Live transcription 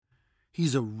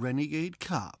He's a renegade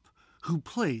cop who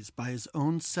plays by his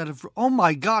own set of... Oh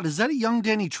my God, is that a young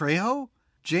Danny Trejo?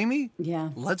 Jamie? Yeah.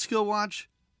 Let's go watch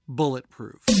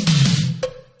Bulletproof.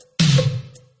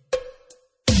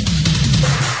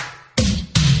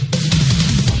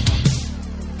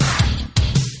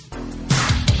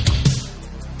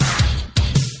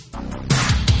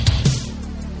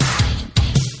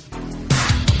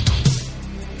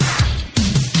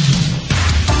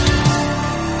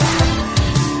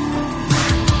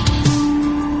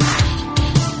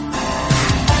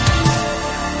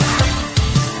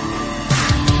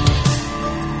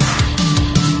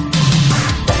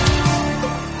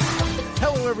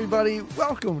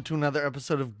 Welcome to another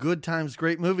episode of Good Times,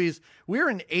 Great Movies. We're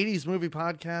an 80s movie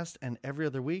podcast, and every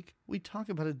other week, we talk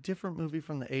about a different movie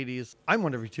from the 80s. I'm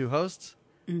one of your two hosts.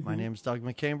 My name's Doug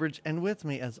McCambridge, and with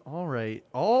me, as always...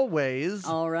 Always, is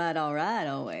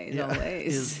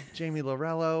Jamie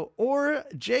Lorello, or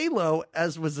J-Lo,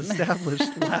 as was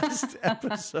established last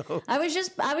episode. I was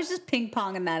just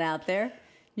ping-ponging that out there.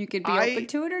 You could be open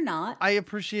to it or not. I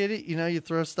appreciate it. You know, you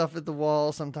throw stuff at the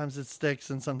wall. Sometimes it sticks,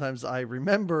 and sometimes I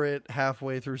remember it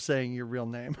halfway through saying your real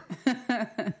name.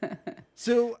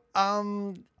 So,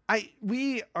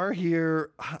 we are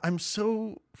here. I'm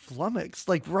so flummoxed.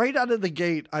 Like, right out of the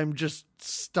gate, I'm just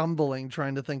stumbling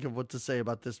trying to think of what to say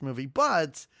about this movie.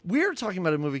 But we're talking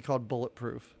about a movie called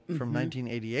Bulletproof from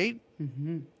 1988.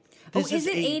 Mm-hmm. Is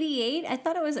it 88? I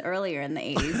thought it was earlier in the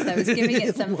 80s. I was giving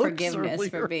it some forgiveness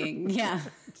for being,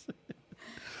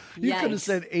 You could have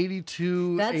said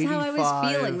 82, That's 85. how I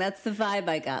was feeling. That's the vibe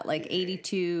I got. Like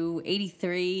 82,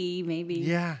 83, maybe.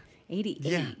 Yeah. 88.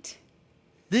 Yeah.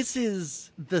 This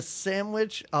is the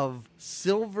sandwich of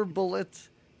Silver Bullet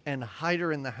and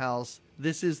Hider in the House.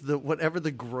 This is whatever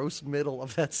the gross middle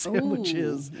of that sandwich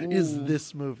is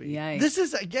this movie. Yikes. This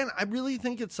is, again, I really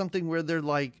think it's something where they're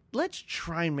like, let's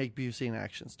try and make Busey an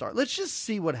action star. Let's just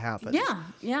see what happens.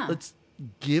 Yeah. Let's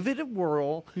give it a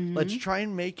whirl. Mm-hmm. Let's try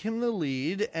and make him the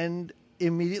lead. And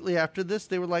immediately after this,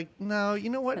 they were like, no, you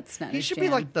know what? He should be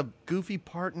like the goofy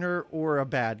partner or a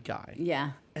bad guy.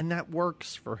 Yeah. And that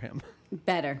works for him.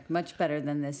 Better. Much better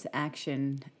than this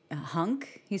action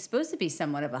hunk. He's supposed to be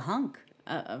somewhat of a hunk.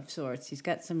 Of sorts. He's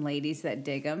got some ladies that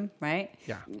dig him, right?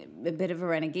 Yeah. A bit of a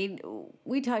renegade.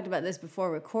 We talked about this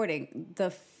before recording.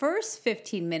 The first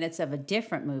 15 minutes of a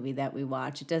different movie that we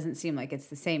watch, it doesn't seem like it's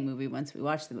the same movie once we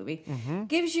watch the movie,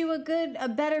 gives you a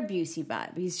better Busey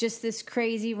vibe. He's just this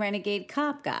crazy renegade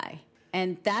cop guy.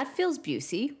 And that feels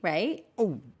Busey, right?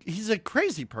 Oh, he's a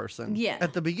crazy person. Yeah.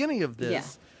 At the beginning of this.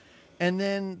 Yeah. And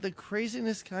then the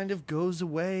craziness kind of goes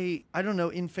away, I don't know,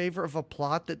 in favor of a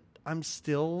plot that I'm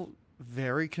still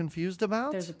very confused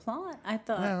about. There's a plot, I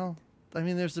thought. Well, I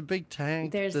mean, there's a big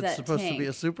tank that's supposed to be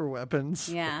a super weapon.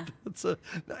 So yeah.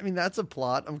 That's a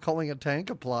plot. I'm calling a tank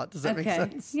a plot. Does that make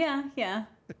sense? Yeah.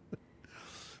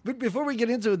 But before we get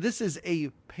into it, this is a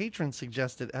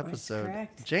patron-suggested episode. That's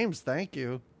correct. James, thank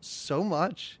you so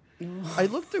much. I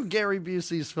looked through Gary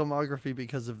Busey's filmography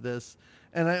because of this,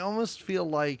 and I almost feel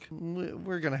like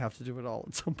we're going to have to do it all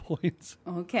at some point.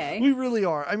 Okay. We really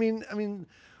are. I mean,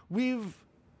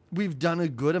 We've done a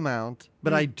good amount,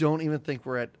 but I don't even think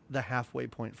we're at the halfway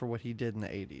point for what he did in the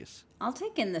 80s. I'll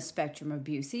take in the spectrum of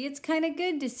Busey. It's kind of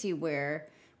good to see where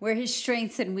his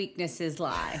strengths and weaknesses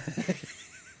lie.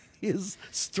 His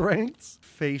strengths,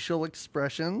 facial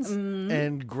expressions,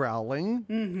 and growling.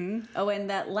 Mm-hmm. Oh, and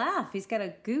that laugh. He's got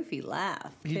a goofy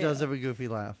laugh, too. He does have a goofy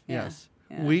laugh, yeah. yes.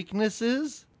 Yeah.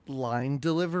 Weaknesses, line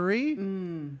delivery,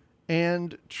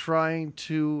 and trying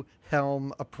to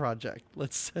helm a project,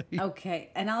 let's say. Okay,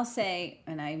 and I'll say,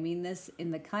 and I mean this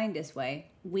in the kindest way,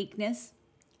 weakness,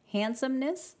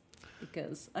 handsomeness,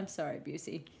 because I'm sorry,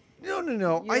 Busey. No.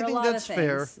 You're I think that's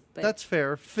fair. That's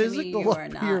fair. Physical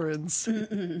appearance.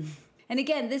 And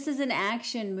again, this is an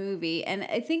action movie, and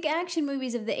I think action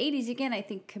movies of the 80s, again, I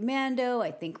think Commando,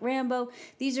 I think Rambo,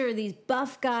 these are these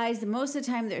buff guys. Most of the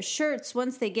time, their shirts,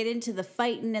 once they get into the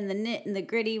fighting and the knit and the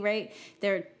gritty, right,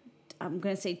 I'm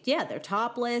going to say, they're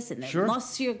topless and they're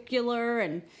muscular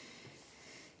and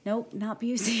nope, not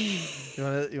Busey.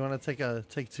 You want to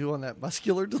take two on that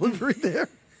muscular delivery there?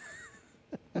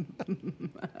 I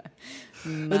think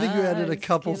you added a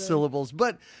couple syllables,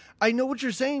 but I know what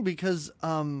you're saying because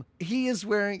he is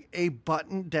wearing a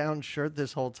button-down shirt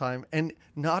this whole time, and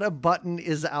not a button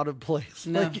is out of place.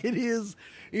 No. Like it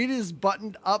is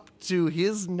buttoned up to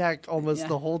his neck almost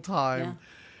the whole time.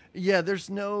 Yeah,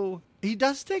 he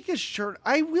does take his shirt.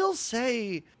 I will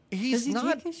say he's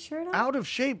not take his shirt off? out of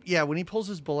shape. Yeah, when he pulls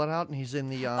his bullet out and he's in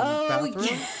the bathroom.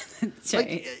 Yeah. That's right.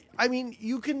 Like, I mean,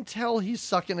 you can tell he's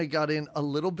sucking a gut in a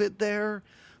little bit there,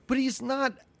 but he's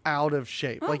not out of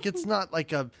shape. Like, it's not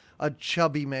like a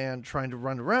chubby man trying to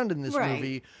run around in this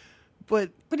movie.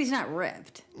 But he's not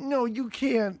ripped. No, you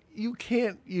can't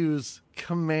use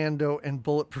Commando and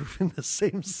Bulletproof in the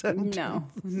same sentence.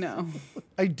 No.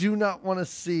 I do not want to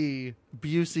see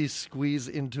Busey squeeze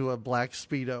into a black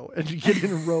Speedo and get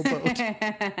in a rowboat.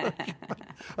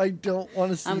 I don't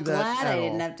want to see that. I'm glad I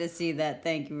didn't have to see that.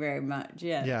 Thank you very much.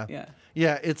 Yeah.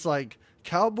 Yeah, it's like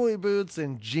cowboy boots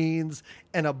and jeans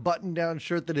and a button-down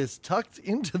shirt that is tucked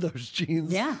into those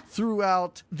jeans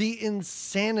throughout the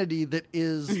insanity that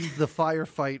is the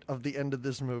firefight of the end of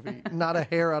this movie. Not a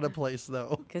hair out of place,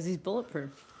 though. Because he's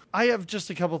bulletproof. I have just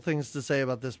a couple things to say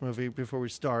about this movie before we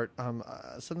start.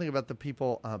 Something about the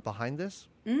people behind this.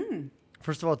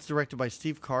 First of all, it's directed by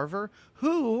Steve Carver,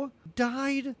 who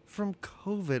died from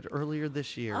COVID earlier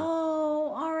this year.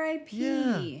 Oh,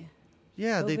 R.I.P.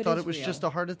 Yeah, they thought it was just a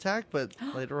heart attack, but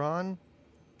later on,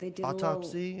 they did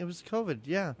autopsy, it was COVID.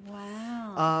 Yeah.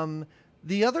 Wow.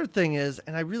 The other thing is,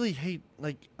 and I really hate,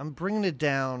 I'm bringing it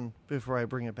down before I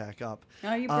bring it back up.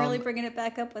 Are you really bringing it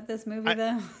back up with this movie,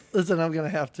 though? Listen, I'm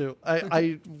going to have to.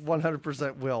 I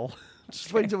 100% will.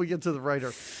 Just wait until we get to the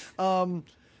writer.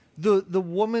 The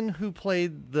woman who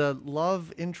played the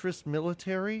love interest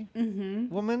military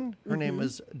woman, her name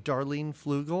was Darlene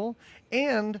Flugel,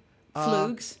 and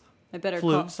Flugs. I better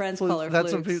friends call her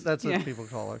Flugs. That's what people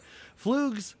call her.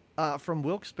 Flugs from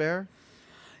Wilkes-Barre.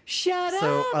 Shut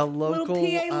so up. A local,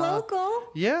 little PA local.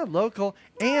 Yeah, local.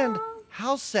 And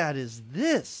how sad is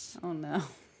this? Oh, no.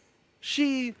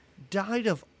 She died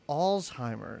of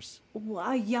Alzheimer's.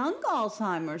 Well, young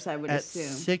Alzheimer's, I would assume. At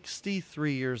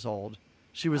 63 years old.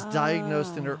 She was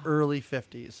diagnosed in her early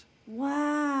 50s.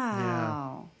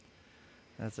 Wow.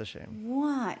 Yeah. That's a shame.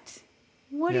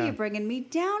 What are you bringing me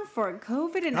down for?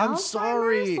 COVID and I'm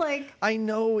Alzheimer's? sorry. I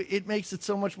know it makes it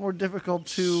so much more difficult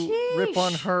to rip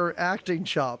on her acting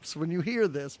chops when you hear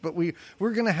this, but we're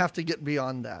going to have to get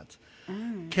beyond that.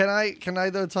 Can I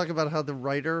though talk about how the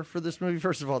writer for this movie?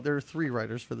 First of all, there are 3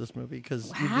 writers for this movie because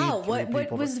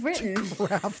what was written to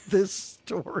craft this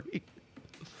story.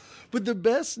 But the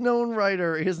best known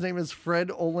writer, his name is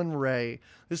Fred Olin Ray.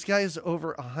 This guy has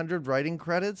over 100 writing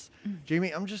credits.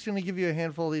 Jamie, I'm just going to give you a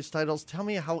handful of these titles. Tell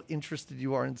me how interested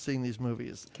you are in seeing these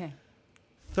movies. Okay.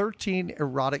 13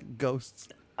 Erotic Ghosts.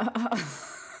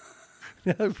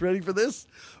 Ready for this?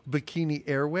 Bikini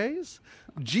Airways.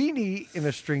 Genie in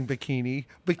a String Bikini.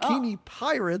 Bikini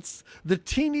Pirates. The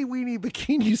Teeny Weeny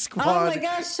Bikini Squad. Oh my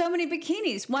gosh, so many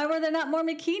bikinis. Why were there not more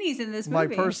bikinis in this movie?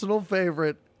 My personal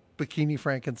favorite, Bikini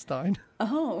Frankenstein.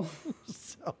 Oh.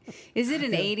 Is it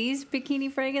an 80s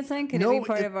Bikini Frankenstein? Could it be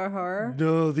part of our horror?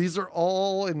 No, these are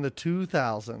all in the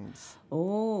 2000s.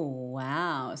 Oh,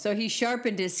 wow. So he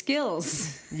sharpened his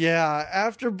skills. Yeah,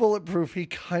 after Bulletproof, he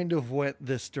kind of went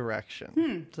this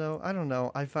direction. So, I don't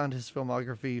know. I found his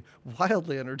filmography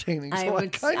wildly entertaining. So I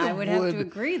would have to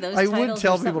agree. I would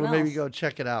tell people to maybe go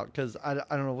check it out because I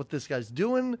don't know what this guy's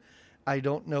doing. I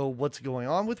don't know what's going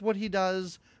on with what he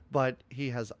does. But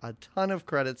he has a ton of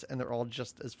credits, and they're all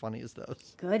just as funny as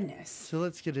those. Goodness. So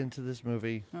let's get into this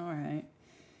movie. All right.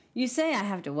 You say I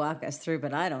have to walk us through,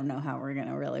 but I don't know how we're going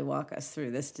to really walk us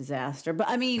through this disaster. But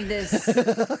I mean, this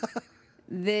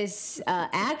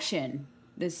action,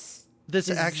 this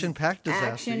action-packed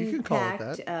disaster. You can call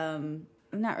it that.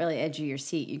 Not really edge of your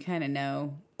seat. You kind of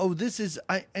know. Oh, this is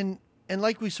and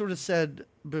like we sort of said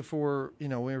before, we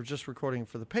were just recording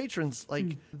for the patrons,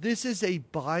 this is a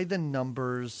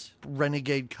by-the-numbers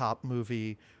renegade cop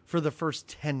movie for the first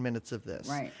 10 minutes of this.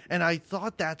 Right. And I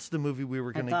thought that's the movie we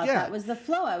were going to get. I thought that was the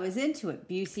flow. I was into it.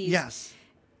 Busey's... Yes.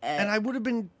 And I would have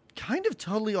been kind of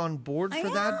totally on board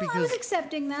for that because... I was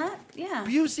accepting that, yeah.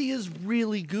 Busey is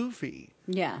really goofy.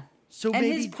 Yeah. So and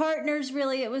maybe... his partner's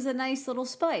really, it was a nice little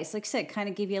spice. Like I said, kind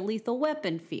of give you a Lethal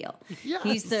Weapon feel. Yes.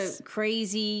 He's the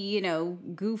crazy,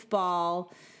 goofball,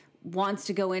 wants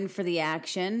to go in for the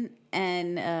action.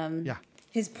 And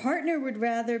his partner would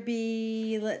rather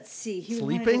be, let's see.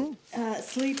 Sleeping?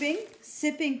 Sleeping,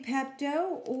 sipping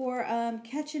Pepto, or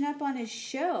catching up on his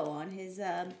show, on his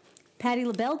Patti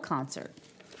LaBelle concert.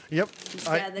 Yep.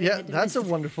 That's a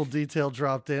wonderful detail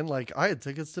dropped in. Like, I had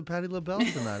tickets to Patti LaBelle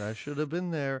tonight. I should have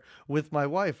been there with my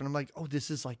wife. And I'm like, oh,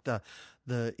 this is like the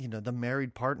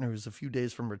married partner who's a few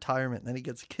days from retirement. And then he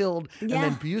gets killed. Yeah. And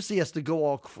then Busey has to go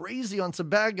all crazy on some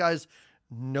bad guys.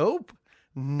 Nope.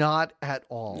 Not at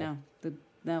all.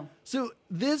 No. So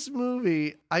this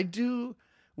movie,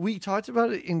 we talked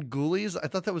about it in Ghoulies. I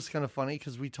thought that was kind of funny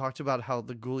because we talked about how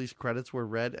the Ghoulies credits were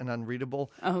read and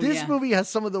unreadable. This movie has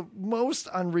some of the most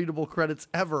unreadable credits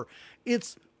ever.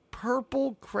 It's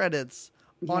purple credits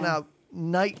on a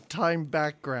nighttime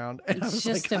background. And It's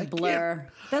just a blur.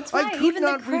 That's I why could even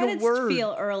the not read a credits word.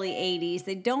 feel early 80s.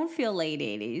 They don't feel late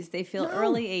 80s. They feel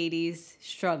early 80s.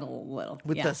 Struggle a little.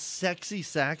 With the sexy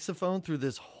saxophone through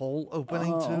this whole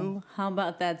opening, too. How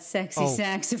about that sexy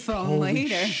saxophone Holy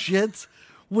later? shit.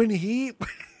 When he...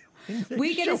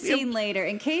 We get a scene later.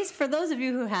 In case, for those of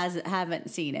you who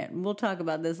haven't seen it, we'll talk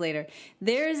about this later.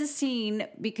 There is a scene,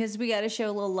 because we got to show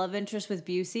a little love interest with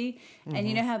Busey. And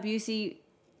you know how Busey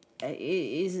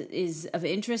is of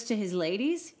interest to his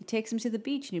ladies? He takes them to the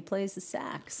beach and he plays the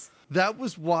sax. That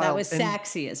was wild. That was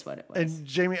sexy is what it was. And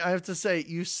Jamie, I have to say,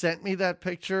 you sent me that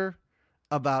picture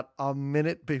about a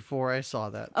minute before I saw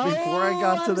that. Before I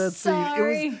got to that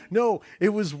scene. It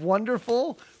was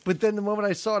wonderful. But then the moment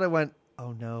I saw it, I went,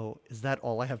 oh no, is that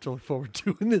all I have to look forward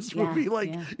to in this movie?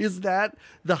 Is that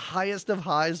the highest of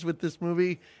highs with this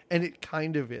movie? And it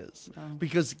kind of is.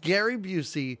 Because Gary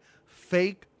Busey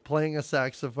fake playing a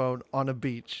saxophone on a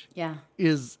beach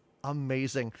is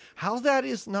amazing. How that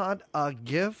is not a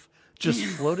GIF just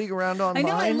floating around online. I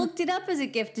know, I looked it up as a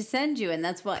gift to send you, and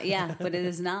that's why, but it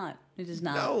is not. It is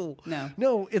not.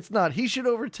 No, it's not. He should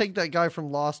overtake that guy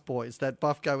from Lost Boys, that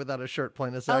buff guy without a shirt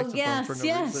playing a saxophone for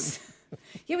no reason.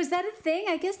 Yeah, was that a thing?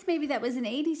 I guess maybe that was an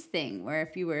 80s thing where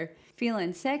if you were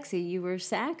feeling sexy, you were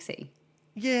saxy.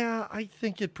 Yeah, I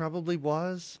think it probably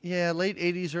was. Yeah, late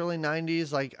 80s, early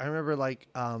 90s. Like, I remember,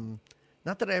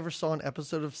 not that I ever saw an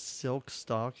episode of Silk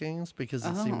Stockings because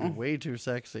it seemed way too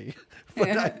sexy.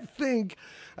 But I think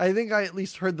I at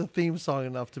least heard the theme song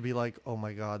enough to be like, oh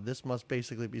my God, this must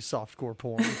basically be softcore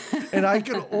porn. And I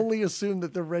could only assume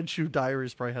that the Red Shoe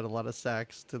Diaries probably had a lot of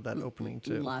sax to that opening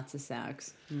too. Lots of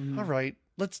sax. Mm-hmm. All right,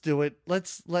 let's do it.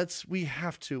 We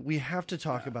have to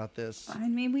talk about this. I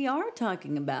mean, we are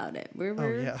talking about it. We're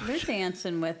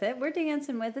dancing with it. We're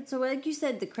dancing with it. So like you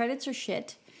said, the credits are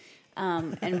shit.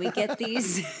 And we get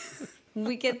these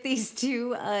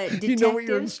two detectives. You know what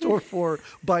you're in store for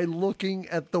by looking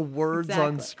at the words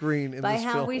on screen in by this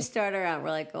how film. we start her out.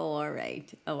 We're like, all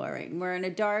right. We're in a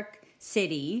dark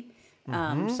city,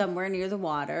 somewhere near the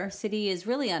water. City is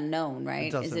really unknown,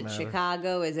 right? Is it matter.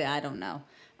 Chicago? Is it? I don't know.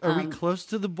 Are we close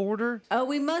to the border? Oh,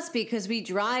 we must be because we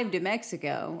drive to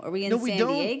Mexico. Are we in San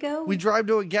Diego? We drive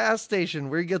to a gas station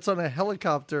where he gets on a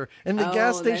helicopter, and the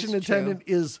gas station attendant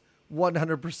is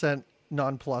 100%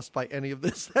 nonplussed by any of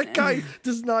this. That guy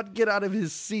does not get out of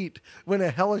his seat when a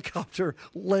helicopter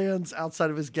lands outside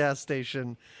of his gas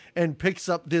station and picks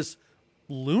up this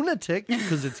lunatic,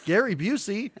 because it's Gary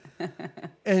Busey,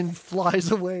 and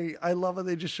flies away. I love how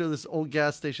they just show this old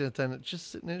gas station attendant just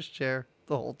sitting in his chair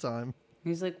the whole time.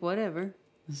 He's like, whatever.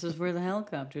 This is where the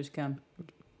helicopters come.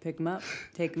 Pick them up,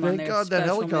 take them on their Thank God that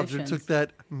helicopter missions. took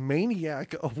that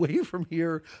maniac away from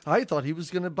here. I thought he was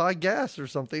going to buy gas or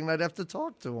something, and I'd have to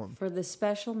talk to him. For the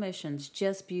special missions,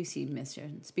 just Busey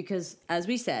missions. Because, as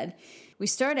we said, we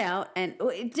start out, and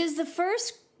does the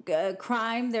first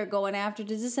crime they're going after,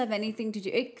 does this have anything to do?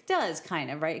 It does, kind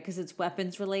of, right? Because it's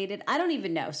weapons related. I don't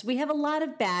even know. So we have a lot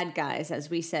of bad guys, as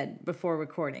we said before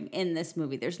recording, in this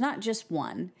movie. There's not just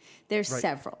one. There's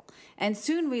several. And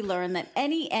soon we learn that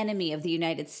any enemy of the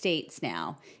United States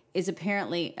now is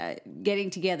apparently getting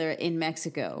together in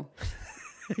Mexico.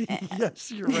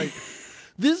 Yes, you're right.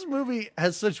 This movie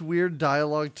has such weird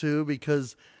dialogue, too,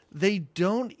 because they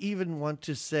don't even want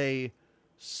to say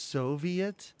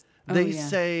Soviet. They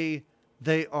say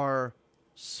they are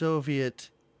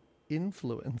Soviet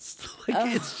influenced.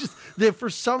 It's just that for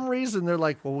some reason they're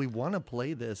like, well, we want to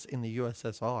play this in the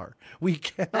USSR. We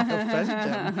cannot offend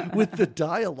them with the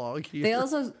dialogue here. They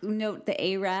also note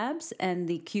the Arabs and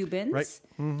the Cubans. Right.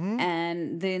 Mm-hmm.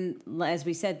 And then, as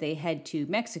we said, they head to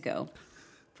Mexico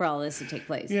for all this to take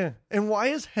place. Yeah. And why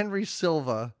is Henry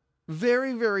Silva,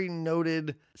 very, very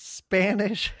noted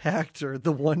Spanish actor,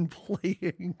 the one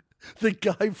playing the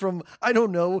guy from, I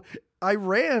don't know,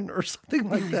 Iran or something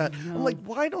like that? I'm like,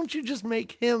 why don't you just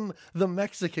make him the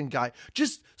Mexican guy?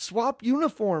 Just swap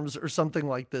uniforms or something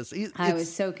like this. I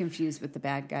was so confused with the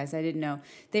bad guys. I didn't know.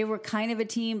 They were kind of a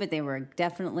team, but they were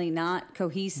definitely not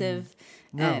cohesive.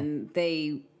 No. And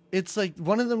it's like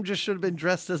one of them just should have been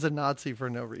dressed as a Nazi for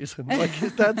no reason. Like,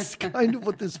 that's kind of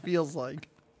what this feels like.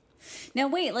 Now,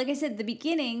 wait, like I said at the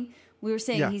beginning, we were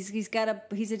saying he's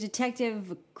a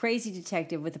detective, crazy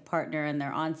detective with a partner, and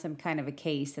they're on some kind of a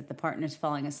case that the partner's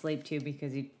falling asleep to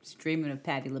because he's dreaming of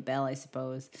Patti LaBelle, I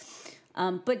suppose.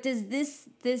 But does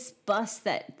this bust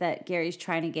that Gary's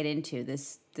trying to get into,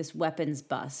 this weapons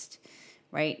bust,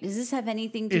 right? Does this have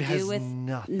anything to do with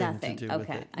nothing? To do with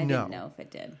it. I didn't know if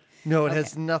it did. No, it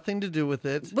has nothing to do with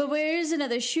it. But where's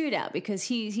another shootout? Because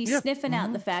he's sniffing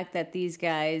out the fact that these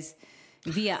guys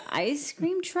via ice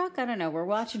cream truck. I don't know. We're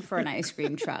watching for an ice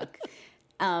cream truck.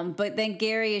 But then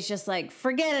Gary is just like,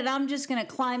 forget it. I'm just going to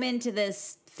climb into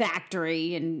this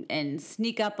factory and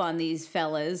sneak up on these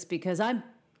fellas because I'm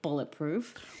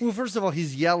bulletproof. Well, first of all,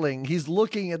 he's yelling. He's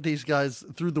looking at these guys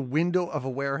through the window of a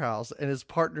warehouse, and his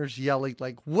partner's yelling,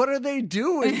 like, what are they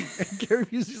doing? And Gary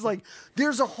Busey's like,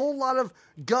 there's a whole lot of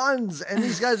guns, and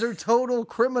these guys are total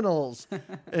criminals.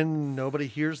 And nobody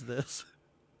hears this.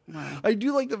 Wow. I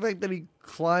do like the fact that he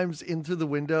climbs into the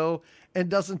window and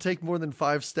doesn't take more than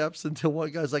 5 steps until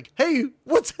one guy's like, hey,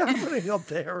 what's happening up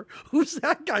there? Who's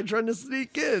that guy trying to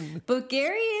sneak in? But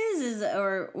Gary is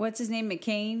or what's his name?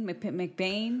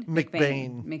 McBain?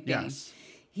 Yes.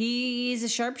 He's a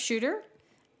sharpshooter,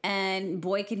 and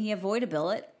boy, can he avoid a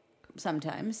bullet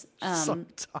sometimes. Sometimes.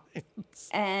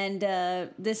 And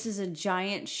this is a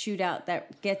giant shootout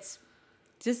that gets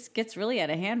really out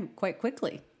of hand quite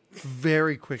quickly.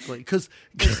 Very quickly, because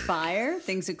there's fire,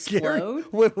 things explode.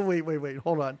 Wait,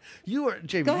 hold on. You are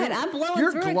Jamie. Go ahead, I'm blowing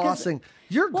you're through glossing.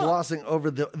 You're glossing over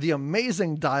the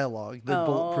amazing dialogue that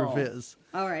Bulletproof is.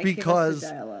 All right, because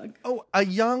give us the dialogue. A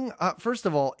young. First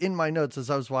of all, in my notes as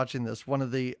I was watching this, one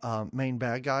of the main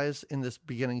bad guys in this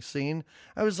beginning scene,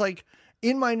 I was like.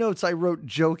 In my notes, I wrote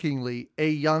jokingly, a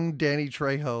young Danny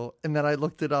Trejo, and then I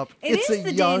looked it up. It's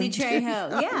the Danny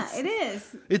Trejo. Yeah, it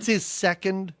is. It's his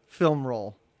second film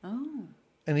role. Oh.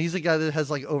 And he's a guy that has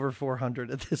like over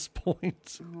 400 at this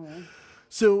point. Oh.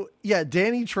 So, yeah,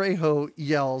 Danny Trejo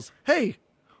yells, hey,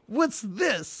 what's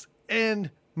this? And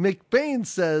McBain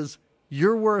says,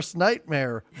 your worst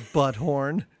nightmare,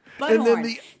 butthorn. Butthorn. And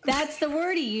then that's the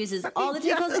word he uses all the time.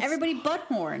 He calls everybody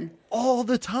butthorn. All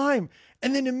the time.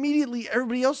 And then immediately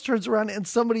everybody else turns around and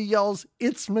somebody yells,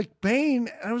 it's McBain.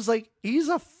 And I was like, he's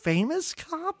a famous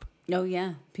cop? Oh,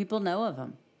 yeah. People know of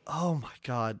him. Oh, my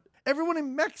God. Everyone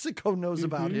in Mexico knows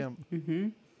about him. Mm-hmm.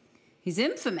 He's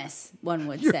infamous, one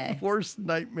would Your say. Worst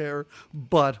nightmare,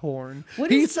 butthorn.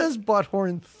 He says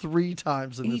butthorn 3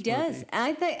 times in this movie. He does.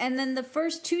 And then the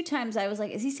first 2 times I was like,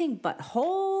 is he saying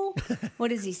butthole?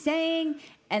 What is he saying?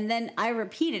 And then I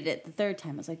repeated it the 3rd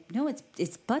time. I was like, no,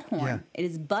 it's butthorn. Yeah. It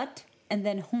is butt and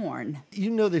then horn.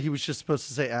 You know that he was just supposed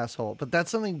to say asshole, but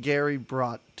that's something Gary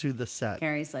brought to the set.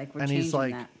 Gary's like, we're changing that. And he's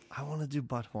like, I want to do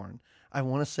butthorn. I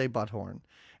want to say butthorn.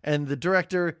 And the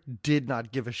director did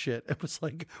not give a shit. It was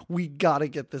like, we got to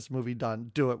get this movie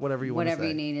done. Do it, whatever you want to say. Whatever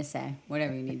you need to say.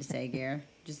 Whatever you need to say, Gary.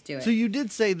 Just do it. So you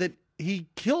did say that he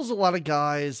kills a lot of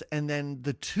guys, and then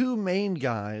the 2 main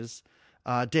guys,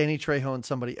 Danny Trejo and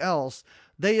somebody else,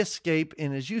 they escape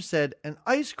in, as you said, an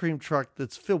ice cream truck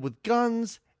that's filled with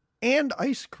guns and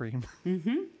ice cream.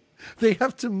 Mm-hmm. They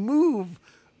have to move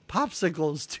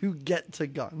popsicles to get to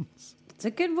guns. It's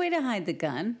a good way to hide the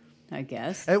gun, I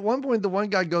guess. At one point, the one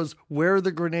guy goes, where are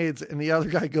the grenades? And the other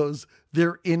guy goes,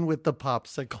 they're in with the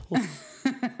popsicle.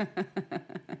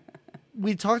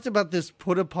 We talked about this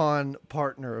put upon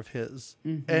partner of his.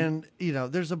 Mm-hmm. And,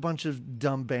 there's a bunch of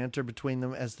dumb banter between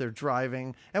them as they're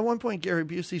driving. At one point, Gary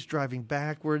Busey's driving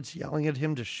backwards, yelling at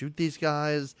him to shoot these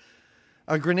guys.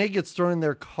 A grenade gets thrown in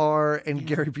their car, and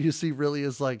Gary Busey really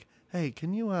is like, hey,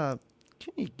 can you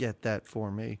get that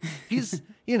for me? He's,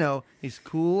 he's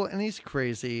cool and he's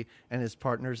crazy, and his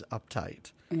partner's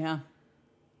uptight. Yeah.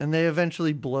 And they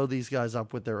eventually blow these guys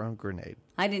up with their own grenade.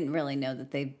 I didn't really know that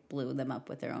they blew them up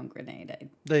with their own grenade.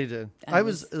 They did. I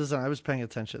was paying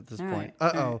attention at this point.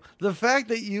 Right, right. The fact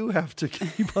that you have to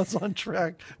keep us on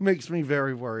track makes me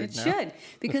very worried now. It should.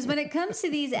 Because when it comes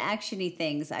to these action-y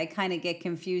things, I kind of get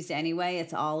confused anyway.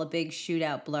 It's all a big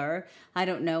shootout blur. I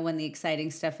don't know when the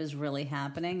exciting stuff is really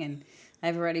happening, and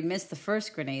I've already missed the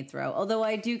first grenade throw. Although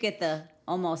I do get the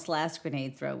almost last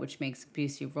grenade throw, which makes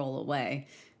Busey roll away.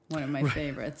 One of my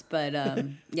favorites. But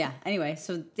anyway,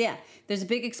 so there's a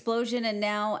big explosion, and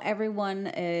now everyone,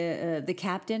 the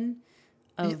captain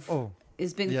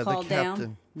has been called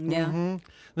down. Yeah. Mm-hmm.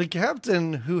 The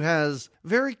captain, who has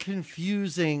very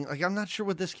confusing, I'm not sure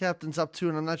what this captain's up to,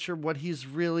 and I'm not sure what he's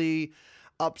really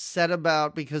upset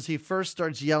about, because he first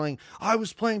starts yelling, I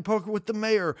was playing poker with the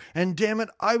mayor, and damn it,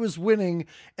 I was winning.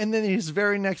 And then his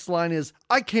very next line is,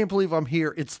 I can't believe I'm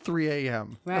here. It's 3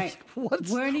 a.m. Right. What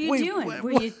are you doing?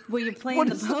 Were you playing what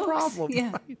the is pokes? The problem?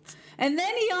 Yeah. Right. And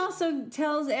then he also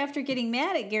tells, after getting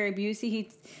mad at Gary Busey,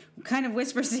 he kind of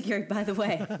whispers to Gary, by the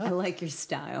way, I like your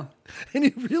style. And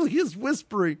he really is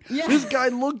whispering. Yeah. This guy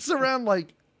looks around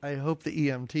like, I hope the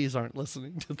EMTs aren't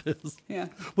listening to this. Yeah.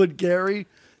 But Gary,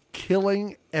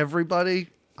 killing everybody,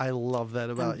 I love that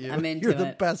about you. I'm into You're it.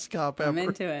 the best cop ever. I'm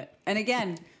into it. And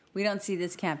again, we don't see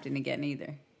this captain again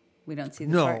either. We don't see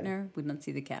the partner. We don't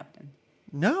see the captain.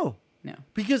 No. No.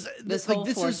 Because this whole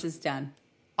force is done.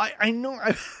 I know.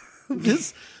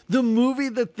 The movie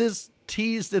that this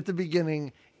teased at the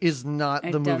beginning is not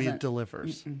the movie it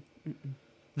delivers.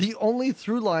 The only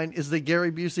through line is that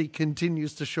Gary Busey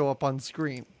continues to show up on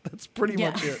screen. That's pretty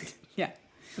much it. Yeah.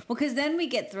 Well, because then we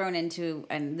get thrown into,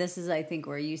 and this is, I think,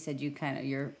 where you said you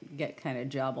get kind of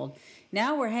jobbled.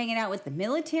 Now we're hanging out with the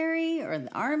military or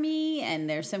the army, and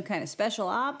there's some kind of special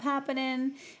op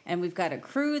happening, and we've got a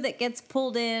crew that gets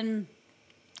pulled in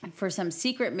for some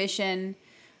secret mission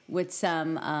with this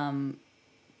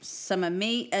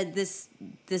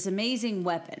amazing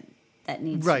weapon that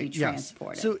needs to be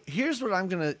transported. Yes. So here's what I'm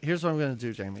gonna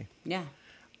do, Jamie. Yeah.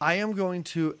 I am going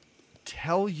to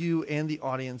tell you and the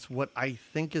audience what I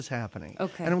think is happening.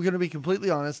 Okay. And I'm going to be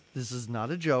completely honest. This is not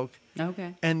a joke.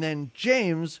 Okay. And then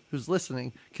James, who's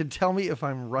listening, can tell me if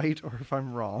I'm right or if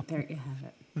I'm wrong. There you have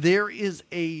it. There is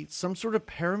some sort of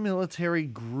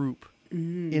paramilitary group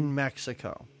in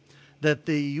Mexico that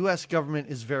the U.S. government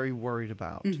is very worried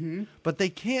about. But they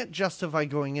can't justify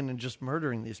going in and just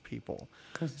murdering these people.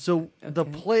 So the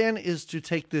plan is to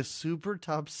take this super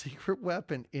top secret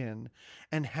weapon in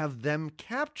and have them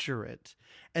capture it.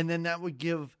 And then that would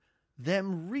give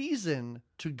them reason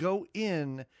to go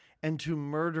in and to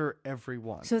murder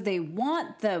everyone. So they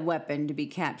want the weapon to be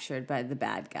captured by the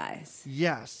bad guys.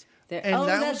 Yes. And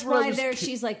that's why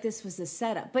she's like, this was a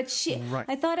setup. But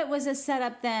I thought it was a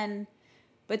setup then.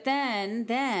 But then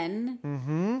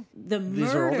the murder.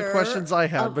 These are all the questions I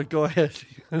had, but go ahead.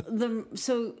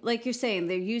 So, like you're saying,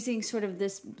 they're using sort of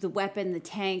the weapon, the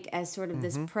tank, as sort of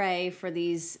this prey for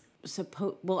these.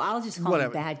 I'll just call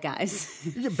them bad guys.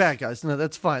 Yeah, bad guys. No,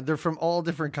 that's fine. They're from all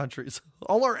different countries.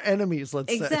 All our enemies, let's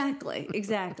say.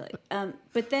 Exactly.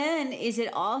 But then is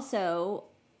it also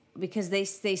because they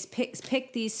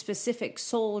pick these specific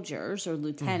soldiers or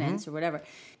lieutenants or whatever,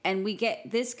 and we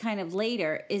get this kind of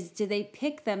later, do they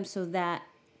pick them so that,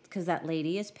 because that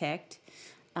lady is picked,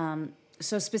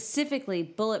 so specifically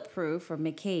Bulletproof or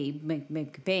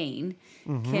McBain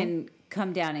can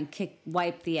come down and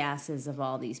wipe the asses of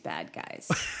all these bad guys.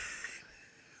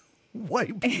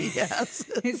 Wipe the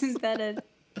asses? Isn't that a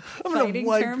I'm going to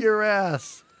wipe term? your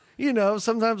ass. You know,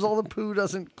 sometimes all the poo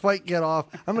doesn't quite get off.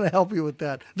 I'm going to help you with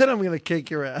that. Then I'm going to kick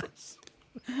your ass.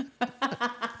 I'm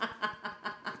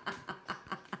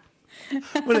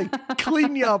going to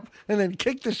clean you up and then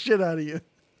kick the shit out of you.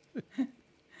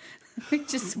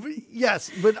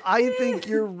 Yes, but I think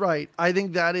you're right. I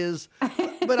think that is,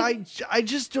 but I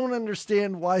just don't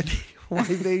understand why the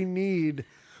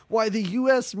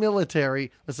U.S.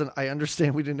 military, listen, I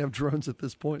understand we didn't have drones at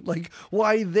this point,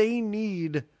 why they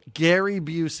need Gary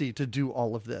Busey to do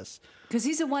all of this. Because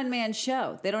he's a one-man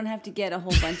show. They don't have to get a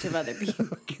whole bunch of other people.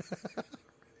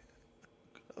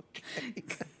 Okay.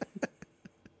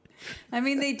 I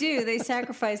mean, they do. They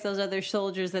sacrifice those other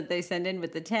soldiers that they send in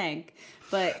with the tank.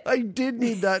 But I did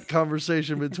need that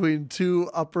conversation between two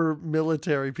upper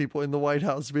military people in the White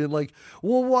House being like,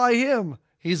 well, why him?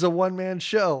 He's a one-man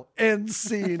show. End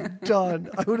scene. Done.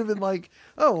 I would have been like,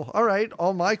 oh, all right.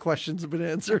 All my questions have been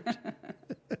answered.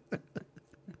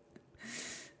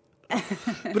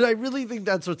 But I really think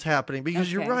that's what's happening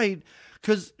because you're right.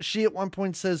 Because she at one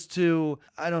point says to,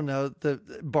 I don't know, the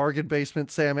bargain basement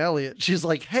Sam Elliott, she's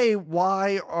like, hey,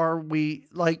 why are we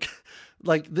like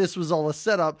this was all a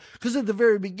setup? Because at the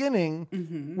very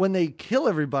beginning, when they kill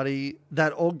everybody,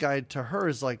 that old guy to her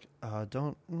is like,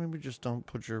 don't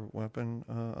put your weapon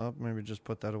up. Maybe just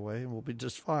put that away and we'll be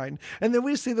just fine. And then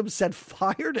we see them set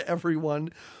fire to everyone.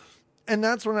 And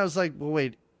that's when I was like, well,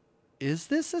 wait, is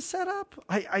this a setup?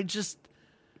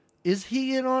 Is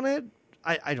he in on it?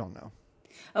 I don't know.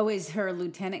 Oh, is her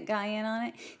lieutenant guy in on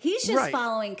it? He's just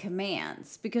following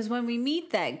commands. Because when we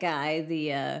meet that guy,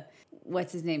 the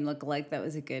what's his name look like? That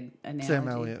was a good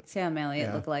analogy. Sam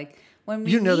Elliott look like. When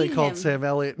we they called Sam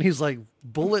Elliott, and he's like,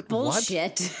 bullshit. What?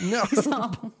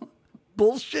 No.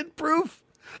 Bullshit proof?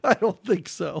 I don't think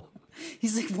so.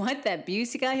 He's like, what? That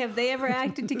Busey guy? Have they ever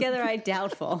acted together? I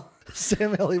doubtful.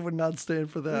 Sam Elliott would not stand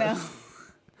for that. No.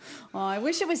 Oh, I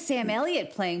wish it was Sam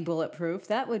Elliott playing Bulletproof.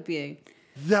 That would be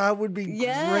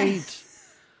great.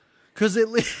 Because at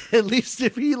least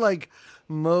if he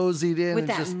moseyed in with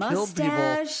and just killed people,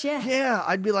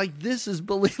 I'd be like, this is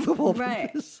believable.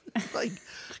 Right.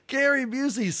 Gary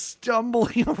Busey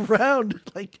stumbling around,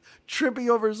 tripping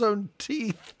over his own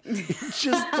teeth. It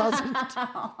just doesn't.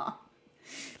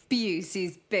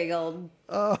 Busey's big old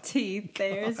teeth.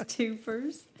 There's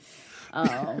twofers.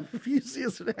 Oh. Busey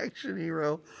is an action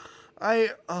hero.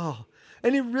 And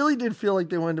it really did feel like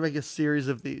they wanted to make a series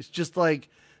of these. Just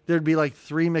there'd be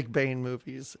 3 McBain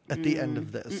movies at the end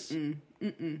of this.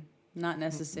 Not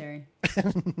necessary.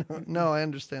 No, I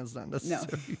understand it's not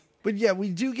necessary. No. But yeah, we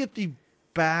do get the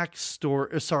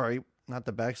backstory. Sorry, not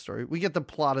the backstory. We get the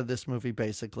plot of this movie,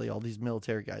 basically. All these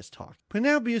military guys talk. But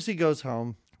now Busey goes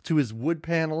home to his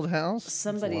wood-paneled house.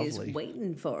 Somebody's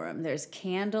waiting for him. There's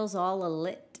candles all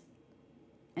alit.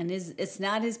 And it's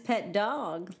not his pet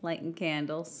dog lighting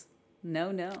candles. No.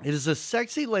 It is a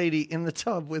sexy lady in the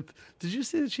tub with... Did you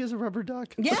see that she has a rubber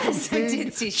duck? Yes, I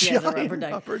did see she has a rubber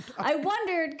duck. I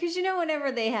wondered, because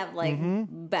whenever they have like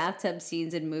bathtub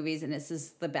scenes in movies and it's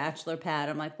just the bachelor pad,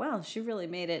 I'm like, wow, she really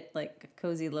made it like a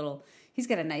cozy little... He's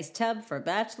got a nice tub for a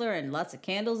bachelor and lots of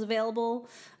candles available.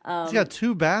 He's got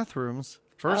 2 bathrooms.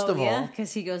 First of all, yeah,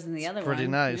 because he goes in the other one. Pretty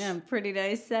nice. Yeah, pretty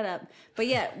nice setup. But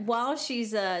yeah, while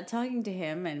she's talking to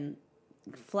him and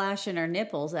flashing her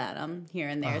nipples at him here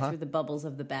and there through the bubbles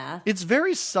of the bath. It's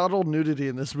very subtle nudity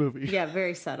in this movie. Yeah,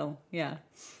 very subtle. Yeah.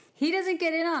 He doesn't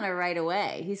get in on her right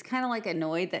away. He's kind of like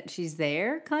annoyed that she's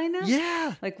there, kind of.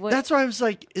 Yeah. Like what? That's why I was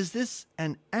like, is this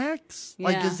an ex? Yeah.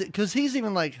 Like, is it? Because he's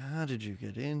even like, how did you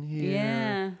get in here?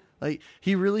 Yeah. Like,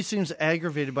 he really seems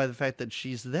aggravated by the fact that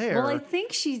she's there. Well, I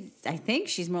think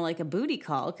she's more like a booty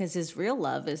call because his real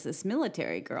love is this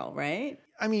military girl, right?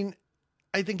 I mean,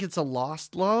 I think it's a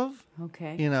lost love.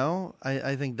 Okay.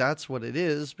 I think that's what it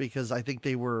is, because I think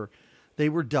they were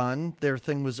done. Their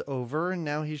thing was over, and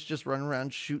now he's just running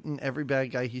around shooting every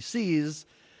bad guy he sees.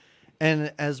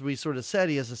 And as we sort of said,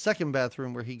 he has a second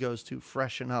bathroom where he goes to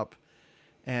freshen up.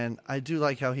 And I do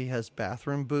like how he has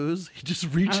bathroom booze. He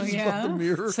just reaches above the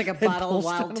mirror. It's like a bottle of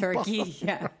Wild Turkey. Bottle.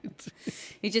 Yeah. Right.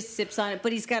 He just sips on it,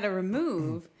 but he's got to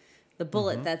remove the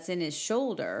bullet that's in his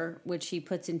shoulder, which he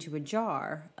puts into a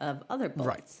jar of other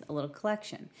bullets, a little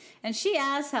collection. And she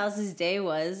asks how his day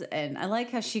was, and I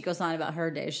like how she goes on about her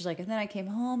day. She's like, and then I came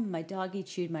home, and my doggy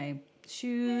chewed my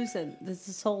shoes, and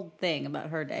this whole thing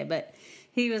about her day. But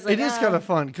he was like, it is kind of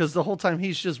fun, because the whole time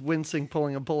he's just wincing,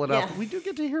 pulling a bullet out. We do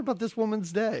get to hear about this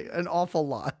woman's day an awful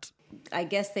lot. I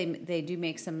guess they do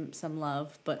make some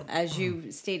love, but as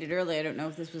you stated earlier, I don't know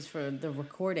if this was for the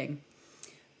recording,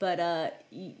 but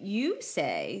you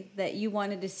say that you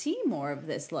wanted to see more of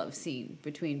this love scene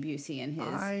between Busey and his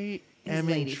I his am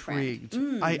lady intrigued.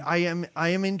 friend. I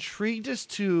am intrigued as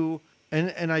to,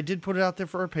 and I did put it out there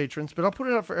for our patrons, but I'll put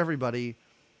it out for everybody.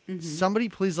 Somebody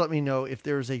please let me know if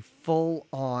there's a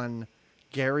full-on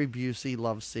Gary Busey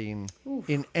love scene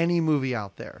in any movie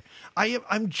out there.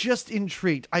 I'm just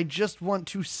intrigued. I just want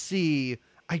to see.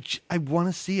 I want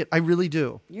to see it. I really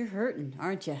do. You're hurting,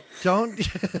 aren't you? Don't.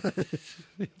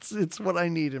 It's what I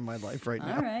need in my life right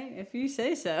now. All right, if you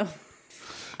say so.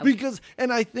 Because,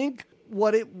 and I think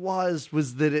what it was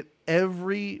that at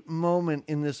every moment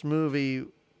in this movie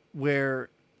where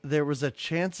there was a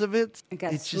chance of it, It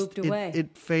got swooped away.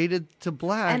 It faded to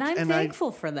black. And I'm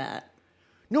thankful for that.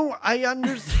 No, I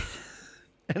understand.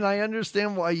 And I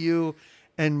understand why you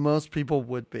and most people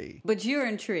would be. But you're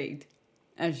intrigued,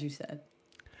 as you said.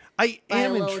 I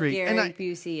am by a intrigued. Gary And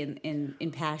Busey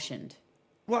impassioned.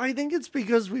 well, I think it's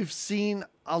because we've seen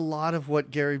a lot of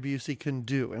what Gary Busey can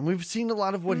do. And we've seen a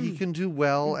lot of what he can do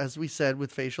well, as we said,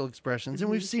 with facial expressions. And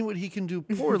we've seen what he can do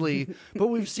poorly, but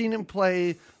we've seen him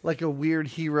play like a weird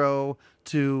hero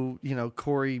to,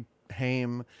 Corey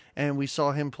Haim. And we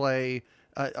saw him play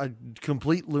a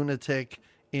complete lunatic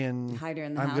in Hider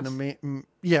in the I'm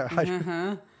House.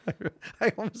 Gonna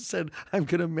I almost said I'm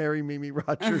gonna marry Mimi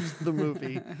Rogers, the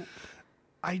movie.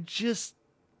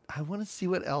 I want to see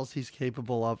what else he's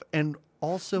capable of, and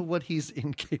also what he's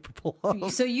incapable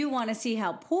of. So you want to see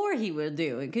how poor he will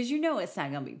do, because it's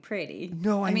not going to be pretty.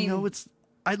 No, I mean, know it's.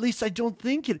 At least I don't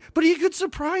think it. But he could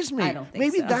surprise me. I don't think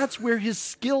Maybe so. that's where his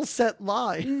skill set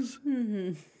lies.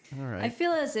 All right. I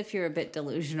feel as if you're a bit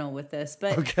delusional with this,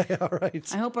 but Okay, all right.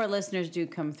 I hope our listeners do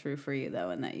come through for you, though,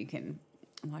 and that you can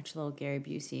watch a little Gary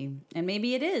Busey. And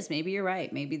maybe it is. Maybe you're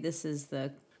right. Maybe this is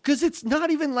the... Because it's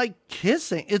not even like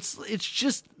kissing. It's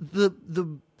just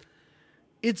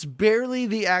it's barely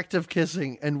the act of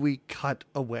kissing, and we cut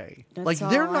away. That's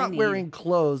They're all I not need. wearing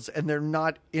clothes, and they're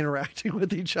not interacting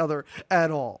with each other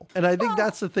at all. And I think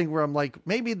that's the thing where I'm like,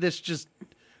 maybe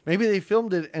they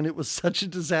filmed it and it was such a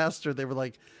disaster. They were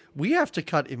like, we have to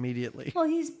cut immediately. Well,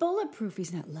 he's bulletproof.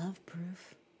 He's not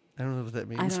love-proof. I don't know what that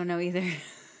means. I don't know either.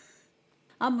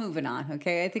 I'm moving on,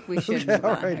 okay? I think we should Okay, move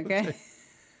all on, right, okay?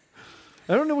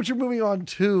 I don't know what you're moving on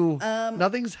to.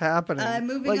 Nothing's happening.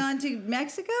 Moving on to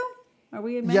Mexico? Are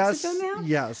we in Mexico now?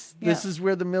 Yes. Yeah. This is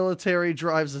where the military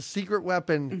drives a secret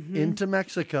weapon into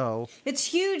Mexico. It's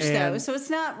huge, though, so it's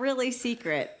not really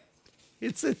secret.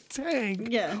 It's a tank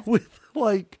Yeah. with,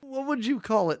 what would you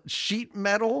call it? Sheet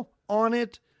metal on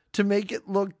it to make it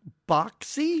look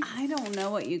boxy? I don't know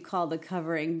what you call the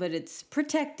covering, but it's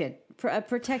protected. A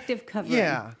protective covering.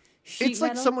 Yeah. sheet It's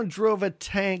like metal. someone drove a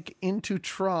tank into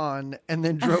Tron and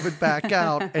then drove it back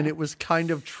out, and it was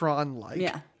kind of Tron-like.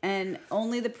 Yeah, and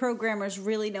only the programmers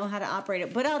really know how to operate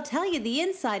it. But I'll tell you, the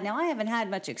inside, now I haven't had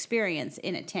much experience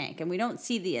in a tank, and we don't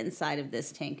see the inside of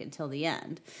this tank until the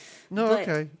end. No, But-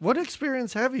 okay. What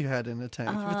experience have you had in a tank?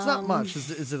 If it's not much,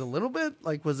 is it a little bit?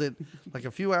 Like, was it like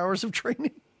a few hours of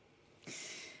training?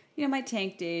 You know, my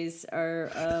tank days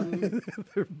are,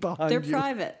 They're behind they're you.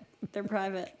 private. They're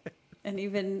private. And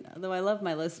even though I love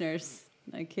my listeners,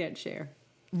 I can't share.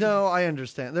 No, I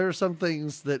understand. There are some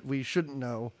things that we shouldn't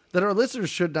know, that our listeners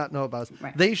should not know about.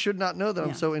 Right. They should not know that I'm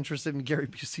Yeah. so interested in Gary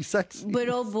Busey sex. But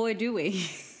oh boy, do we.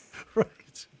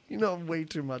 Right. You know way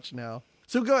too much now.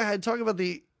 So go ahead, talk about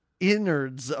the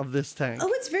innards of this tank.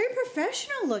 Oh, it's very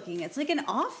professional looking. It's like an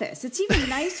office. It's even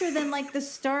nicer than like the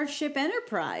Starship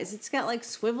Enterprise. It's got like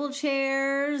swivel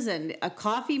chairs and a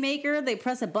coffee maker. They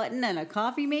press a button and a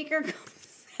coffee maker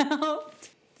comes out.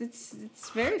 It's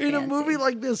very fancy. In a movie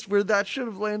like this, where that should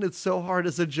have landed so hard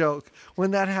as a joke,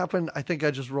 when that happened, I think I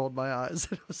just rolled my eyes.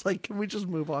 It was like, can we just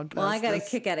move on past Well, I got a this?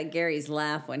 kick out of Gary's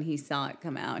laugh when he saw it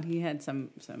come out. He had some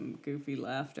goofy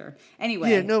laughter. Anyway.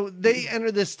 Yeah, no, they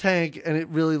enter this tank, and it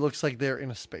really looks like they're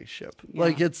in a spaceship. Yeah.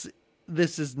 Like,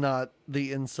 this is not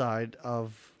the inside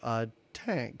of a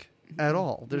tank at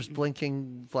all. There's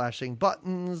blinking, flashing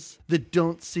buttons that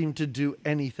don't seem to do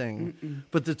anything.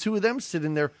 But the two of them sit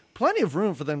in there, plenty of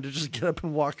room for them to just get up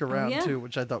and walk around, yeah. too,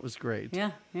 which I thought was great.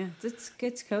 Yeah.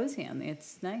 It's cozy on the.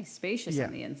 It's nice, spacious Yeah.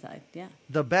 on the inside. Yeah.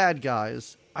 The bad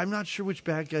guys, I'm not sure which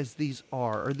bad guys these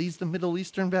are. Are these the Middle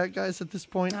Eastern bad guys at this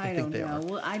point? I think don't they know. are.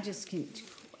 Well, I just can.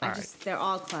 They're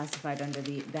all classified under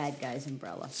the bad guys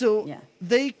umbrella. So yeah.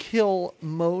 they kill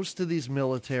most of these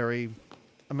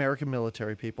American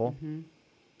military people.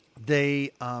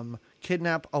 They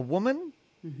kidnap a woman,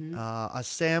 a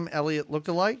Sam Elliott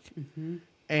lookalike,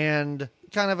 and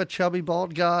kind of a chubby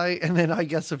bald guy, and then I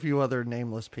guess a few other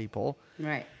nameless people.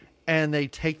 Right. And they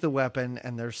take the weapon,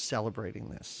 and they're celebrating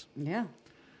this. Yeah.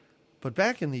 But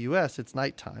back in the U.S., it's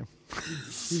nighttime.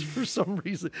 For some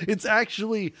reason. It's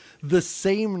actually the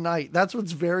same night. That's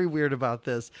what's very weird about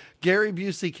this. Gary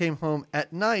Busey came home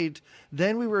at night.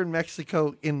 Then we were in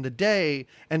Mexico in the day.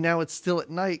 And now it's still at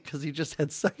night because he just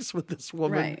had sex with this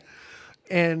woman. Right.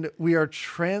 And we are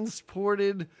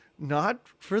transported not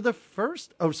for the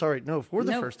first... Oh, sorry. No, for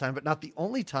the first time, but not the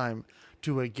only time,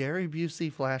 to a Gary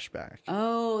Busey flashback.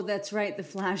 Oh, that's right. The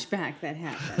flashback that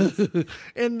happens.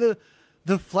 And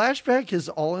the flashback is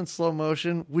all in slow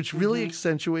motion, which really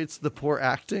accentuates the poor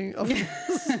acting of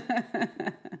this.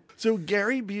 So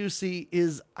Gary Busey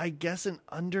is, I guess, an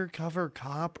undercover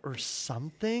cop or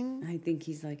something. I think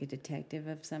he's like a detective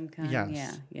of some kind.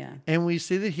 Yes. Yeah. And we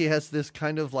see that he has this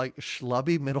kind of like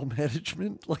schlubby middle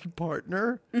management like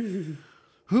partner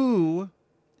who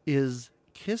is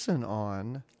kissing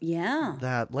on Yeah.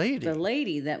 that lady. The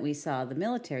lady that we saw, the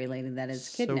military lady that is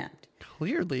kidnapped. So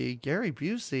clearly, Gary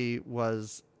Busey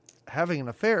was having an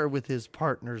affair with his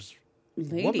partner's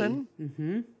Lady.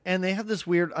 woman. And they have this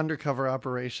weird undercover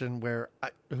operation where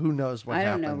who knows what I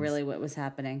happens. don't know really what was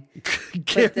happening.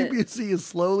 Gary the- Busey is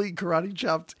slowly karate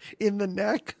chopped in the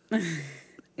neck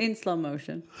In slow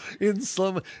motion. in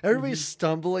slow mo. Everybody's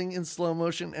stumbling in slow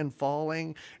motion and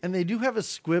falling. And they do have a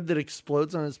squib that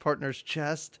explodes on his partner's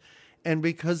chest. And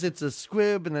because it's a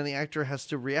squib and then the actor has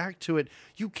to react to it,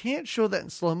 you can't show that in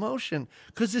slow motion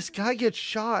because this guy gets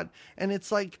shot and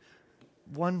it's like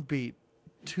 1 beat,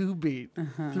 2 beat,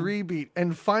 3 beat.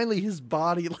 And finally his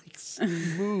body like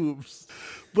moves.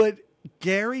 But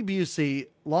Gary Busey,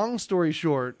 long story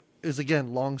short, is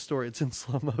again, long story. It's in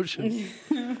slow motion.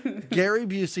 Gary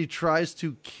Busey tries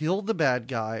to kill the bad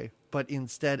guy, but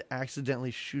instead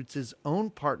accidentally shoots his own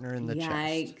partner in the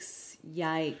chest.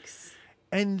 Yikes.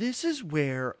 And this is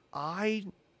where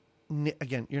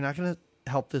again, you're not going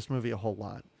to help this movie a whole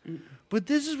lot, but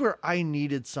this is where I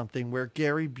needed something where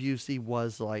Gary Busey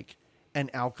was like an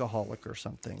alcoholic or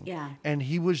something. Yeah. And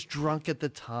he was drunk at the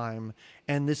time.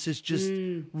 And this is just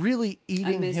really A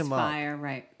eating him up. misfire,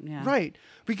 right. Yeah. Right.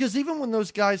 Because even when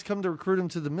those guys come to recruit him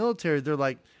to the military, they're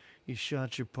like, you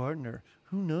shot your partner.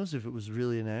 Who knows if it was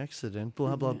really an accident,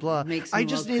 blah, blah, blah. Makes I him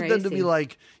just look need them to be crazy.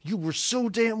 like, you were so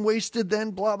damn wasted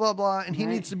then, blah, blah, blah. And he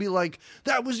Right. needs to be like,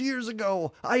 that was years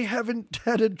ago. I haven't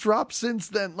had a drop since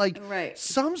then. Like Right.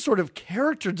 some sort of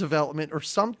character development or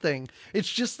something. It's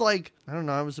just like, I don't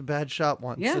know, I was a bad shot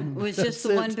once. Yeah, and it was that's just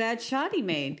the it. one bad shot he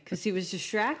made because he was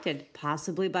distracted,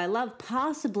 possibly by love.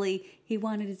 Possibly he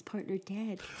wanted his partner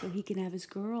dead so he can have his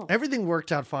girl. Everything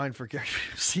worked out fine for Gary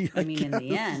Busey. I mean, in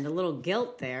the end, a little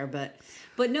guilt there, but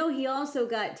no, he also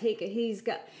got taken.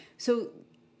 So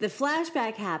the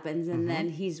flashback happens, and then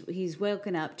he's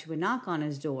woken up to a knock on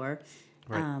his door.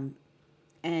 Right.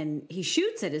 And he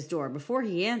shoots at his door before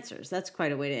he answers. That's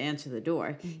quite a way to answer the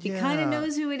door. He kind Yeah. of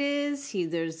knows who it is.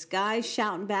 There's guys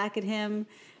shouting back at him.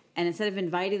 And instead of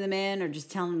inviting them in or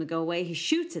just telling them to go away, he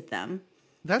shoots at them.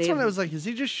 That's when I was like, is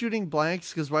he just shooting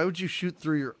blanks? Because why would you shoot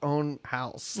through your own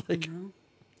house? Like,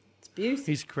 It's abuse.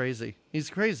 he's crazy. He's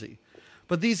crazy.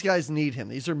 But these guys need him.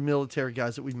 These are military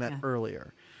guys that we met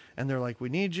earlier. And they're like, we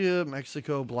need you,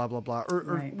 Mexico, blah, blah, blah.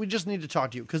 Or we just need to talk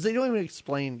to you. Because they don't even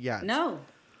explain yet. No.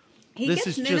 He This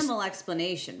gets is minimal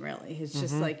explanation, really. It's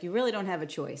just like, you really don't have a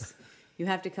choice. You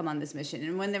have to come on this mission.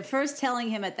 And when they're first telling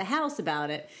him at the house about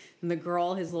it, and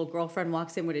his little girlfriend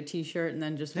walks in with a T-shirt and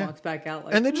then just walks back out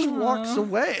like... And then just walks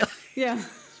away. Yeah.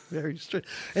 Very strange.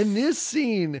 And this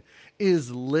scene is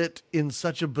lit in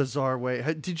such a bizarre way.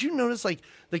 Did you notice, like,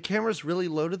 the camera's really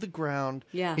low to the ground?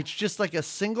 Yeah. It's just like a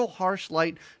single harsh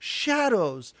light.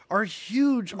 Shadows are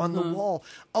huge on the wall.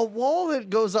 A wall that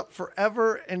goes up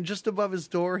forever, and just above his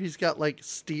door, he's got, like,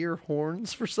 steer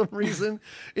horns for some reason.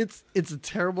 It's a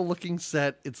terrible looking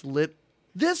set. It's lit.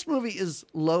 This movie is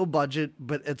low budget,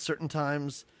 but at certain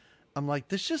times, I'm like,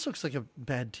 this just looks like a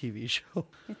bad TV show.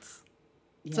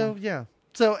 So, yeah.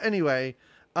 So anyway,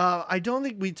 I don't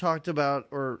think we talked about,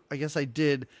 or I guess I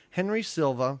did. Henry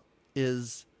Silva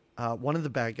is one of the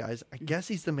bad guys. I guess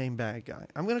he's the main bad guy.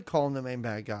 I'm going to call him the main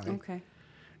bad guy. Okay.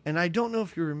 And I don't know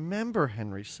if you remember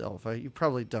Henry Silva. You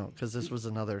probably don't, because this was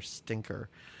another stinker.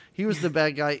 He was the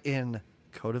bad guy in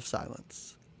Code of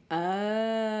Silence.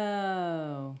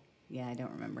 Oh. Yeah, I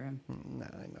don't remember him. No,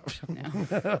 I know.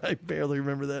 No. I barely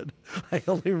remember that. I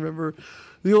only remember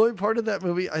the only part of that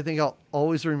movie I think I'll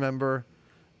always remember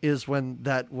is when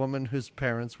that woman whose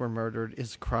parents were murdered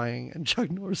is crying and Chuck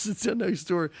Norris sits down next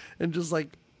to her and just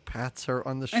like pats her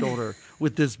on the shoulder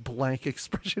with this blank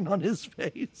expression on his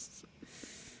face.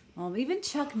 Well, even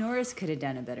Chuck Norris could have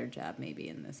done a better job maybe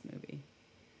in this movie.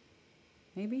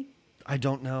 Maybe? I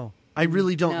don't know. I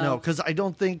really don't No. know, because I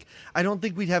don't think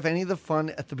we'd have any of the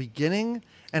fun at the beginning,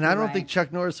 and I don't Right. think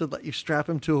Chuck Norris would let you strap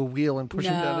him to a wheel and push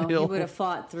him down a No, hill. he would have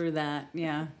fought through that.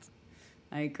 Yeah.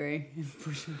 I agree.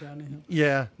 Push him down a hill.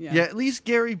 Yeah. Yeah. At least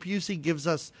Gary Busey gives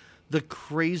us the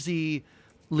crazy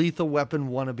Lethal Weapon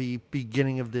wannabe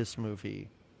beginning of this movie.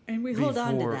 And we hold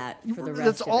on to before- that for the rest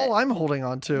That's of all it. I'm holding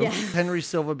on to. Yeah. Henry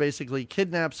Silva basically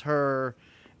kidnaps her.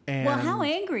 And Well, how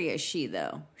angry is she,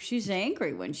 though? She's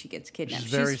angry when she gets kidnapped.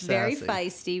 She's very very sassy.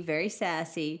 feisty, very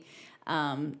sassy.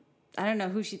 I don't know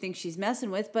who she thinks she's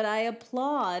messing with, but I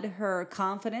applaud her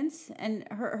confidence and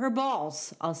her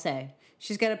balls, I'll say.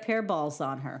 She's got a pair of balls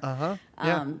on her. Uh-huh.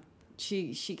 Yeah.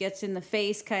 She gets in the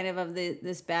face kind of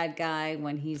this bad guy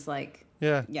when he's like...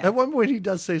 Yeah. Yeah. At one point, he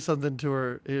does say something to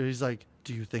her. He's like,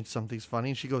 do you think something's funny?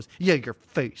 And she goes, yeah, your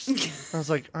face. I was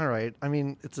like, all right. I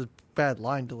mean, it's a bad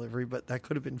line delivery, but that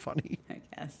could have been funny. I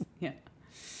guess, yeah.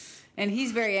 And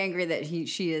he's very angry that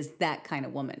she is that kind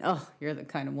of woman. Oh, you're the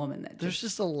kind of woman that There's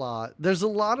just... just a lot. There's a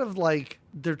lot of like,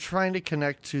 they're trying to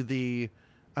connect to the,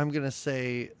 I'm going to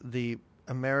say, the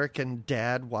American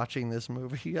dad watching this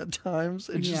movie at times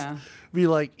and just Yeah. be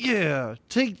like, yeah,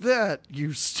 take that,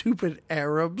 you stupid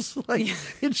Arabs. Like,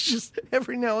 it's just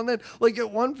every now and then. Like,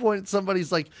 at one point,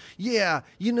 somebody's like, yeah,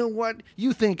 you know what?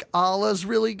 You think Allah's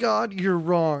really God? You're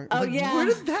wrong. Oh, like, yeah. where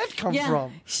did that come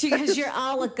from? She goes, your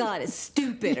Allah God is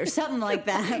stupid or something like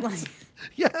that. Like,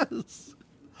 Yes.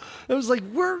 I was like,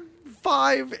 we're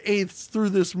 5/8 through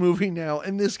this movie now,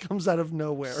 and this comes out of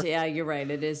nowhere. yeah, you're right.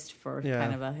 It is for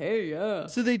kind of a, hey, yeah.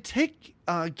 So they take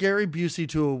Gary Busey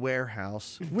to a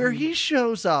warehouse where he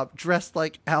shows up dressed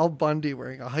like Al Bundy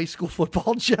wearing a high school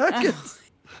football jacket.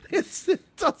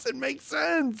 It doesn't make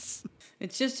sense.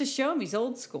 It's just to show him he's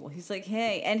old school. He's like,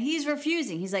 hey. And he's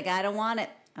refusing. He's like, I don't want it.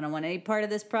 I don't want any part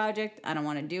of this project. I don't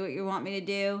want to do what you want me to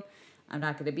do. I'm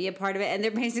not going to be a part of it. And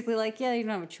they're basically like, yeah, you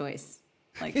don't have a choice.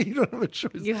 Like, You don't have a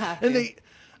choice. You have And to.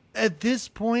 at this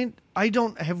point,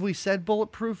 have we said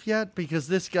bulletproof yet? Because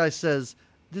this guy says,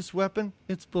 this weapon,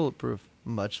 it's bulletproof,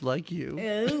 much like you.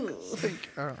 ooh. It's like,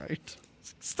 all right,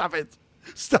 stop it,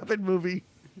 movie.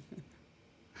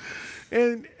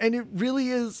 and it really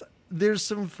is. There's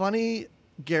some funny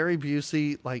Gary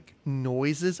Busey like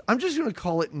noises. I'm just going to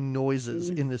call it noises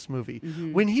in this movie.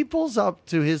 When he pulls up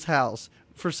to his house,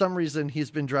 for some reason he's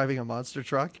been driving a monster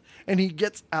truck, and he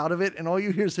gets out of it, and all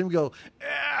you hear is him go,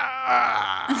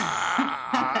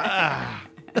 "Ah."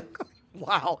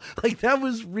 Wow, like that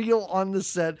was real on the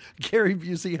set. Gary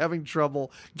Busey having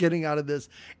trouble getting out of this.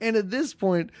 And at this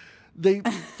point, they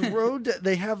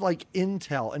they have like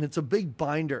intel, and it's a big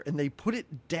binder, and they put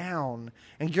it down,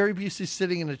 and Gary Busey's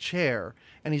sitting in a chair,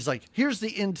 and he's like, here's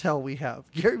the intel we have.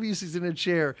 Gary Busey's in a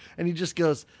chair, and he just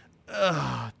goes,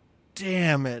 ugh,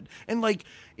 damn it. And like,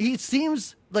 he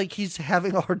seems like he's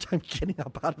having a hard time getting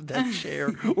up out of that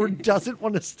chair or doesn't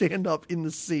want to stand up in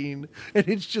the scene, and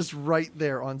it's just right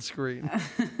there on screen.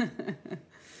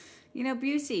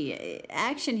 Busey,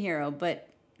 action hero, but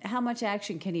how much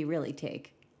action can he really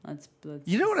take?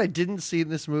 You know what I didn't see in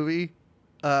this movie?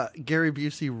 Gary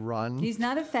Busey run. He's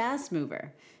not a fast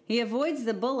mover. He avoids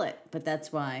the bullet, but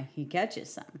that's why he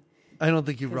catches some. I don't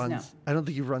think he runs. No. I don't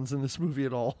think he runs in this movie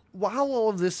at all. While all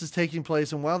of this is taking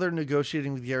place and while they're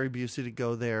negotiating with Gary Busey to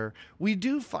go there, we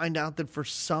do find out that for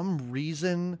some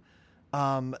reason,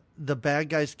 the bad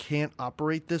guys can't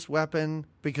operate this weapon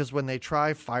because when they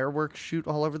try, fireworks shoot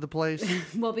all over the place.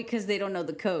 Well, because they don't know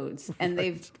the codes, and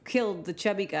they've killed the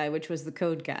chubby guy, which was the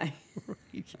code guy. Right,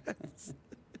 yes.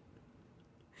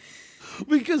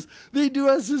 Because they do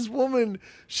as this woman,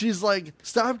 she's like,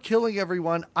 stop killing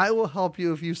everyone. I will help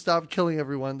you if you stop killing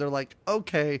everyone. They're like,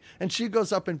 okay. And she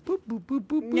goes up and boop, boop, boop,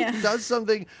 boop, boop, does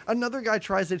something. Another guy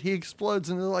tries it. He explodes.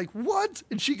 And they're like, what?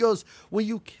 And she goes, well,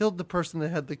 you killed the person that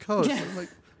had the code. Yeah. I'm like,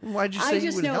 why'd you say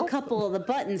you would help? I just know a couple of the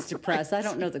buttons to press. I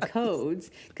don't know the codes.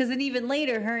 Because then even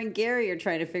later, her and Gary are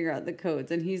trying to figure out the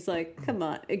codes. And he's like, come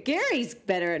on. Gary's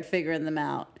better at figuring them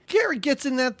out. Gary gets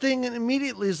in that thing and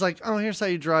immediately is like, oh, here's how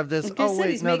you drive this. Oh,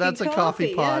 wait, no, that's a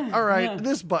coffee pot. Yeah. All right,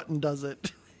 this button does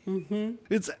it. Mm-hmm.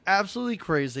 It's absolutely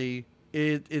crazy.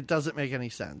 It doesn't make any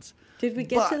sense. Did we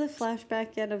get to the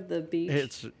flashback yet of the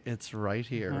beach? It's right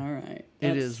here. All right.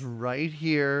 It is right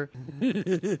here.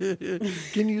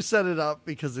 Can you set it up?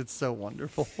 Because it's so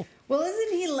wonderful. Well,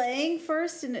 isn't he laying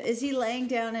first? And is he laying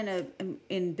down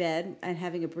in bed and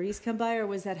having a breeze come by, or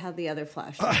was that how the other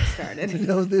flashback started?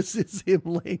 No, this is him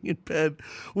laying in bed,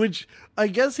 which I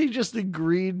guess he just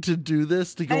agreed to do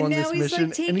this to go on this mission.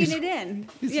 Like taking it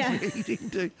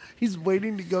in. He's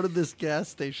waiting to go to this gas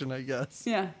station, I guess.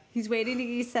 Yeah. He's waiting to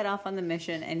get set off on the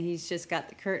mission, and he's just got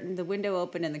the window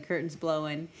open and the curtains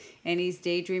blowing, and he's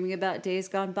daydreaming about days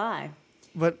gone by.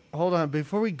 But hold on,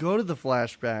 before we go to the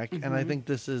flashback, and I think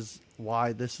this is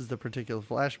why this is the particular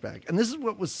flashback, and this is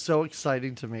what was so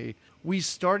exciting to me. We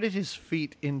start at his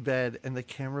feet in bed, and the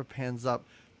camera pans up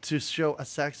to show a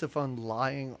saxophone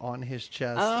lying on his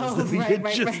chest as though he had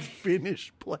just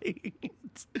finished playing it.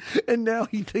 And now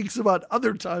he thinks about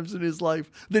other times in his life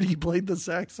that he played the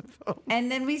saxophone.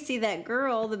 And then we see that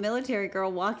girl, the military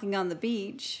girl, walking on the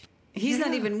beach. He's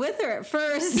not even with her at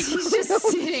first. He's just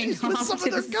sitting off to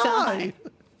the side.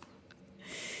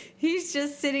 He's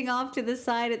just sitting off to the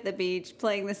side at the beach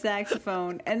playing the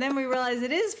saxophone. And then we realize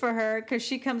it is for her because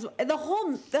she comes. The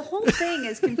whole thing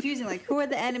is confusing. Like, who are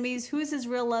the enemies? Who's his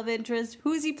real love interest?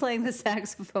 Who's he playing the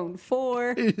saxophone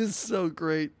for? It is so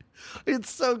great. It's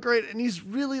so great. And he's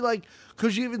really like,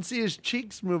 because you even see his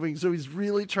cheeks moving. So he's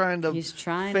really trying to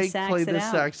fake play the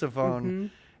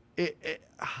saxophone.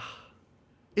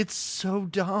 It's so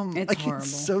dumb. It's horrible.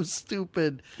 It's so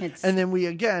stupid. And then we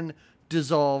again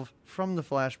dissolve from the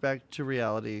flashback to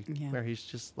reality, where he's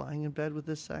just lying in bed with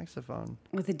this saxophone.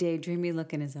 With a daydreamy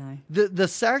look in his eye. The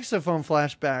saxophone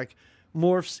flashback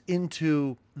morphs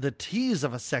into the tease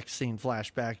of a sex scene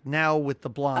flashback now with the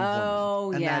blonde woman.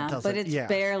 Oh, and yeah. that but it's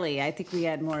barely. I think we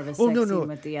had more of a sex scene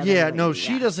with the other lady. No,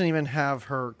 she doesn't even have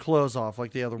her clothes off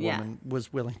like the other woman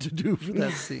was willing to do for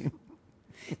that scene.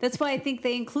 That's why I think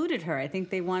they included her. I think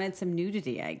they wanted some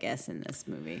nudity, I guess, in this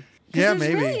movie. Yeah,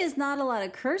 maybe. There really is not a lot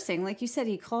of cursing. Like you said,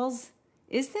 he calls...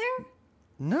 Is there?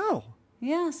 No.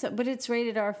 Yeah, but it's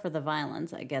rated R for the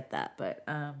violence. I get that, but...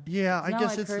 I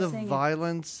guess it's the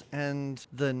violence and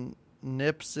the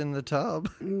nips in the tub.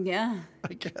 Yeah.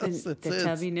 I guess that's it. The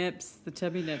tubby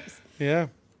nips. Yeah.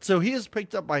 So he is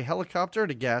picked up by helicopter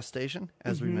at a gas station,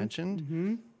 as we mentioned.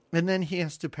 Mm-hmm. And then he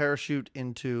has to parachute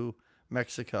into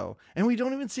Mexico. And we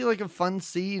don't even see like a fun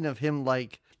scene of him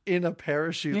like in a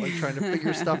parachute, like trying to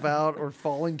figure stuff out or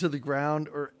falling to the ground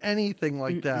or anything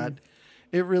like that.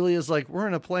 It really is like, we're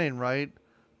in a plane, right?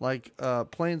 Like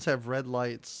planes have red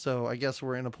lights. So I guess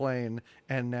we're in a plane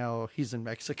and now he's in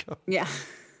Mexico. Yeah.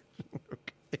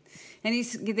 Okay. And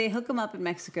they hook him up in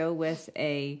Mexico with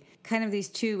a kind of these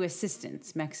two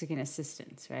assistants, Mexican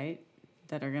assistants, right?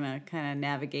 That are going to kind of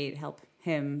navigate, help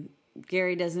him.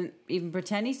 Gary doesn't even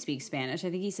pretend he speaks Spanish.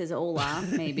 I think he says hola,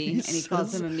 maybe, and he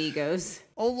calls them amigos.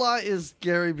 Hola is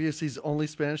Gary Busey's only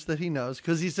Spanish that he knows,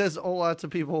 because he says hola to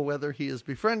people whether he is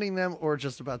befriending them or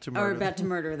just about to murder them. Or about to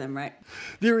murder them, right.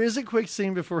 There is a quick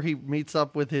scene before he meets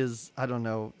up with his, I don't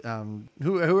know,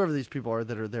 whoever these people are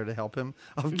that are there to help him,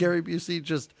 of Gary Busey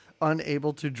just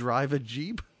unable to drive a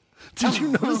Jeep. Did you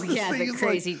notice this yeah, thing the is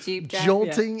crazy like Jeep drive,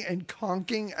 jolting and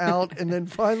conking out, and then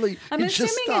finally I'm it just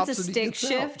assuming stops it's a and he stick gets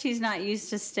shift. out. He's not used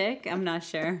to stick. I'm not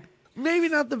sure. Maybe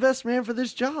not the best man for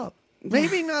this job.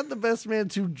 Maybe not the best man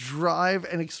to drive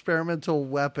an experimental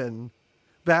weapon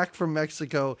back from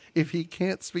Mexico if he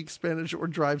can't speak Spanish or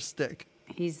drive stick.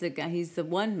 He's the guy. He's the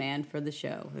one man for the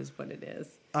show, is what it is.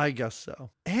 I guess so.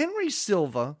 Henry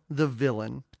Silva, the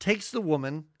villain, takes the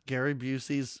woman, Gary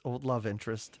Busey's old love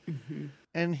interest,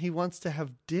 and he wants to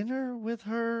have dinner with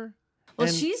her. Well,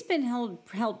 and she's been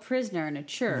held prisoner in a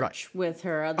church Right. with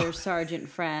her other sergeant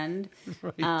friend,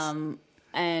 Right.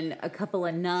 and a couple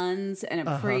of nuns and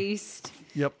a priest.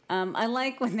 Yep. I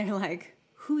like when they're like,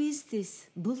 "Who is this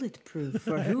Bulletproof?"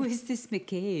 or "Who is this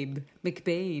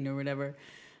McBain or whatever."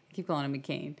 I keep calling him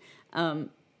McCain.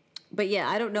 But yeah,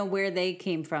 I don't know where they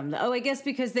came from. Oh, I guess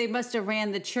because they must have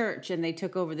ran the church and they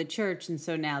took over the church, and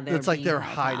so now they're It's like being their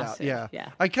held hideout. hostage. Yeah. Yeah.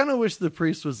 I kind of wish the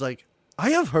priest was like,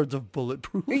 I have heard of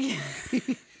Bulletproof.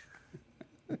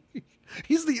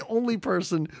 He's the only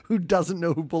person who doesn't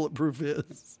know who Bulletproof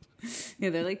is. Yeah,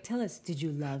 they're like, tell us, did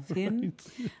you love him?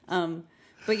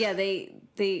 But yeah, they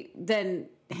then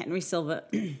Henry Silva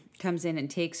comes in and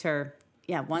takes her.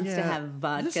 Yeah, wants to have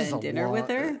vodka and dinner with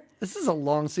her. This is a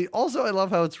long scene. Also, I love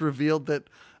how it's revealed that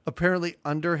apparently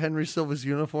under Henry Silva's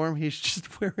uniform, he's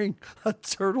just wearing a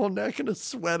turtleneck and a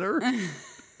sweater.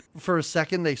 For a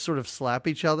second, they sort of slap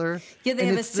each other. Yeah, they and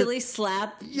have a it's silly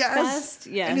slap Yes. fest.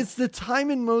 Yeah. And it's the time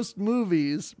in most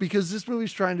movies, because this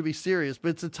movie's trying to be serious, but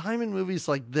it's a time in movies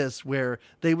like this where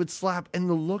they would slap and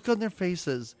the look on their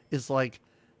faces is like,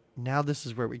 now this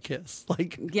is where we kiss.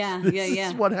 Like, this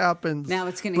is what happens. Now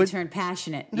it's going to turn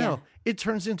passionate. No, it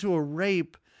turns into a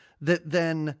rape that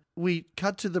then we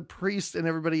cut to the priest and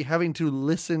everybody having to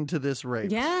listen to this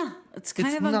rape. Yeah, it's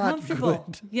kind of not uncomfortable.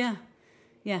 good. Yeah.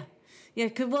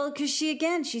 Because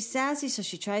she's sassy, so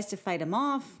she tries to fight him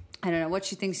off. I don't know what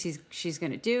she thinks she's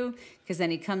going to do, because then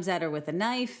he comes at her with a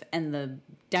knife, and the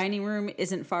dining room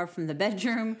isn't far from the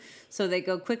bedroom, so they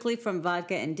go quickly from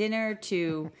vodka and dinner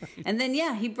to, and then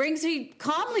he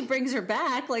calmly brings her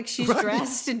back like she's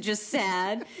dressed and just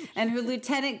sad, and her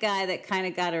lieutenant guy that kind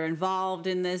of got her involved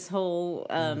in this whole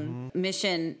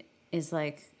mission is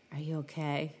like, "Are you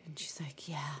okay?" And she's like,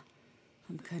 "Yeah,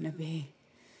 I'm gonna be."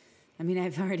 I mean,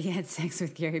 I've already had sex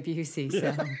with Gary Busey,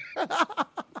 so.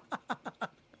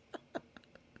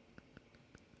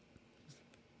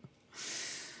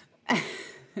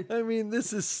 I mean,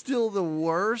 this is still the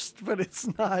worst, but it's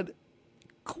not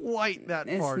quite that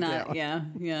far down.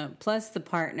 Yeah. Plus the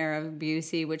partner of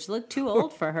Busey, which looked too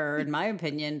old for her, in my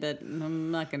opinion, but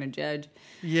I'm not going to judge.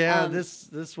 Yeah,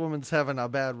 this woman's having a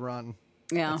bad run.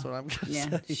 Yeah. That's what I'm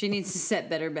going to say. She needs to set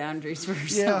better boundaries for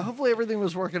herself. Yeah, hopefully everything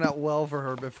was working out well for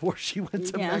her before she went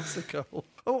to Mexico.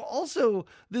 Oh, also,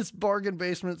 this bargain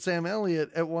basement Sam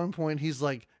Elliott, at one point, he's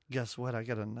like, guess what? I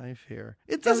got a knife here.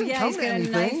 It doesn't come he's to got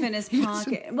anything. a knife in his He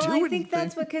pocket. doesn't Well, do I think anything.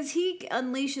 that's because he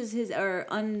unleashes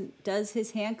undoes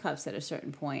his handcuffs at a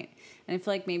certain point. And I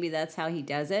feel like maybe that's how he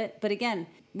does it. But again,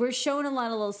 we're showing a lot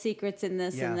of little secrets in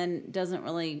this, and then doesn't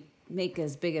really make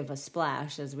as big of a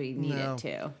splash as we need it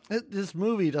to. This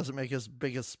movie doesn't make as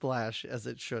big a splash as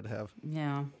it should have.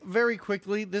 Yeah. Very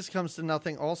quickly, this comes to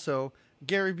nothing also.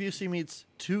 Gary Busey meets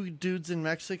two dudes in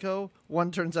Mexico.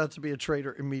 One turns out to be a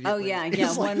traitor immediately. Oh, yeah,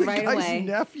 He's like one the right guy's away.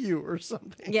 nephew or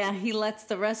something. Yeah, he lets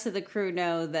the rest of the crew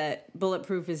know that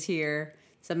Bulletproof is here.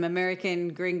 Some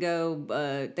American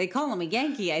gringo, they call him a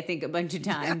Yankee, I think, a bunch of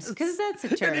times. Because that's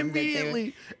a term. And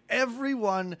immediately,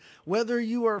 everyone, whether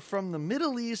you are from the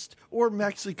Middle East or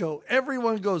Mexico,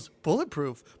 everyone goes,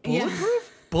 Bulletproof,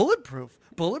 Bulletproof, Bulletproof.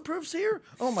 Bulletproof's here?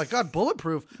 Oh my God,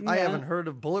 Bulletproof. I haven't heard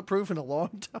of Bulletproof in a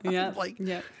long time.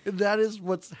 Yeah. That is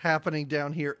what's happening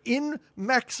down here in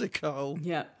Mexico.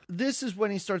 Yeah. This is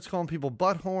when he starts calling people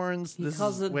butthorns. This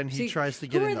is when he tries to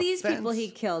get in Who are the these fence. people he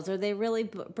kills? Are they really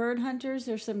bird hunters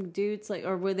or some dudes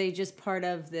or were they just part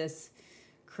of this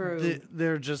crew?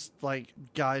 They're just like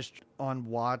guys on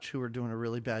watch who are doing a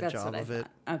really bad That's job what I of it.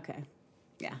 thought. Okay.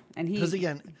 Yeah. And Because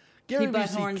again, Gary Busey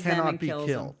butthorns them cannot and be kills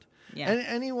killed. them. Yeah. And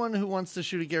anyone who wants to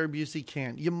shoot a Gary Busey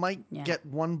can. You might get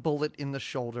one bullet in the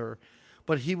shoulder,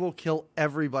 but he will kill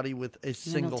everybody with a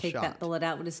single he'll take shot. that bullet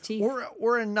out with his teeth.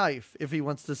 Or a knife if he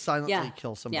wants to silently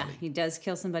kill somebody. Yeah, he does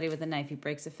kill somebody with a knife. He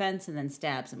breaks a fence and then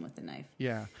stabs him with a knife.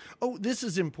 Yeah. Oh, this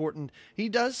is important. He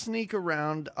does sneak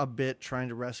around a bit trying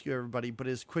to rescue everybody, but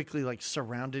is quickly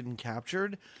surrounded and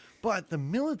captured. But the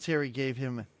military gave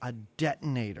him a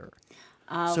detonator.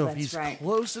 Oh, so if that's he's right.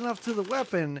 close enough to the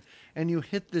weapon and you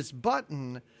hit this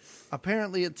button,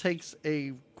 apparently it takes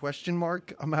a question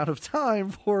mark amount of time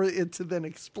for it to then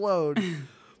explode.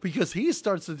 because he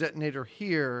starts the detonator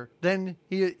here. Then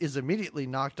he is immediately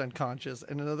knocked unconscious,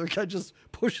 and another guy just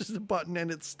pushes the button and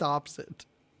it stops it.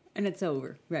 And it's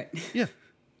over. Right. Yeah.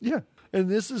 Yeah. And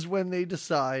this is when they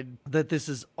decide that this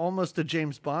is almost a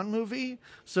James Bond movie.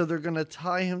 So they're going to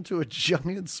tie him to a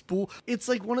giant spool. It's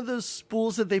like one of those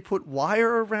spools that they put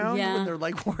wire around when they're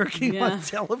like working on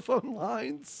telephone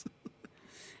lines.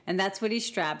 And that's what he's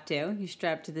strapped to. He's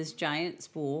strapped to this giant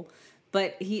spool.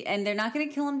 But they're not going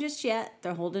to kill him just yet.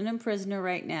 They're holding him prisoner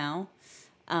right now.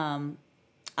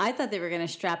 I thought they were going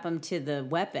to strap him to the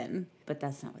weapon, but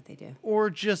that's not what they do. Or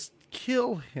just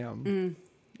kill him.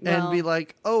 And be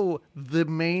like, oh, the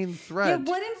main threat. Yeah,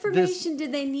 what information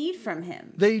did they need from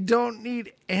him? They don't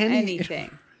need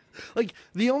anything. Like,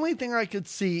 the only thing I could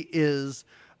see is,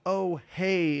 oh,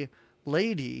 hey,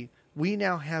 lady, we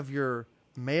now have your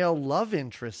male love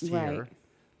interest here,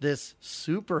 this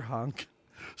super hunk.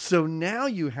 So now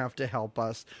you have to help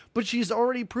us. But she's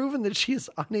already proven that she is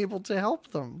unable to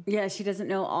help them. Yeah, she doesn't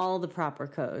know all the proper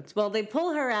codes. Well, they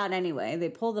pull her out anyway. They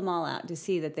pull them all out to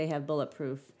see that they have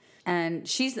bulletproof. And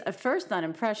she's at first not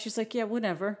impressed. She's like, yeah,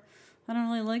 whatever. I don't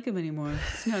really like him anymore.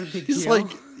 It's not a big deal. She's like,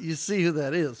 you see who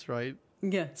that is, right?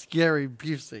 Yeah. It's Gary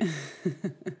Busey.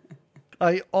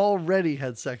 I already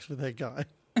had sex with that guy.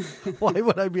 Why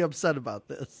would I be upset about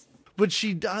this? But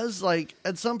she does, like,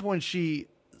 at some point she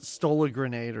stole a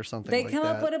grenade or something like that. They come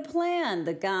up with a plan.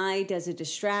 The guy does a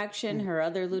distraction. Her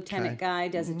other lieutenant guy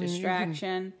does a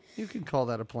distraction. You can call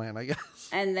that a plan, I guess.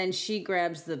 And then she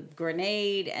grabs the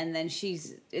grenade, and then she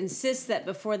insists that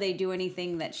before they do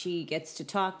anything that she gets to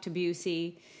talk to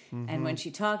Busey. And when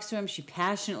she talks to him, she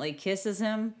passionately kisses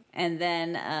him. And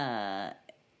then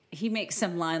he makes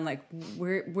some line like,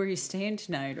 where are you staying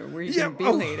tonight? Or where are you going to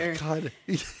be later? God.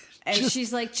 And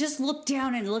she's like, just look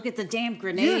down and look at the damn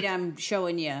grenade I'm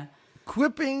showing you.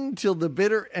 Quipping till the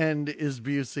bitter end is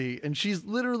Busey, and she's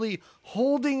literally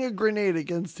holding a grenade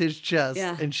against his chest,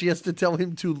 and she has to tell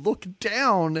him to look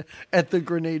down at the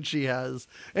grenade she has.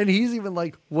 And he's even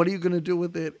like, what are you going to do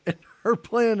with it? And her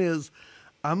plan is,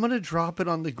 I'm going to drop it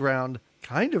on the ground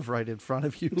kind of right in front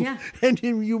of you, and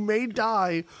you may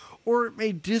die, or it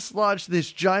may dislodge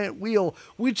this giant wheel,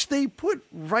 which they put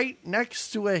right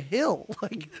next to a hill.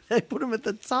 Like, they put him at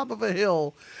the top of a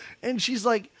hill, and she's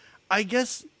like, I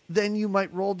guess then you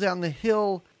might roll down the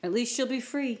hill. At least she'll be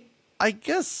free. I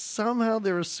guess somehow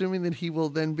they're assuming that he will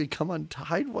then become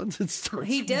untied once it starts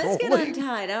He does rolling. get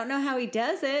untied. I don't know how he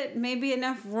does it. Maybe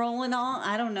enough rolling on.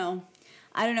 I don't know.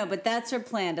 But that's her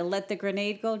plan, to let the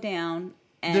grenade go down.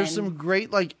 And there's some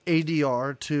great, like,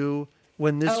 ADR, too,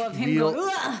 when this of him wheel...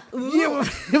 going,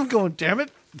 with him going, damn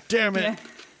it, damn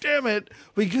it,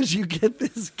 because you get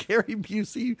this Gary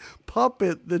Busey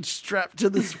puppet that's strapped to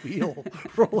this wheel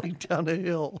rolling down a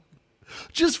hill.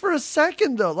 Just for a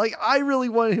second, though. Like, I really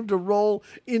wanted him to roll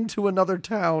into another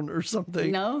town or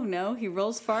something. No, he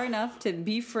rolls far enough to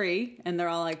be free, and they're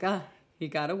all like, he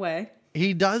got away.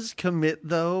 He does commit,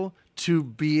 though, to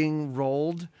being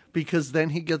rolled, because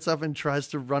then he gets up and tries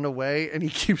to run away, and he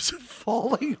keeps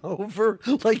falling over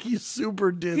like he's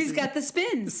super dizzy. He's got the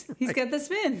spins.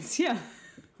 Yeah.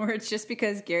 Or it's just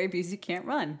because Gary Busey can't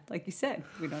run. Like you said,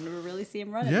 we don't ever really see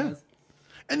him running. Yeah.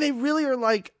 And they really are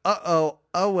like, oh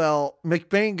well,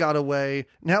 McBain got away.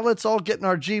 Now let's all get in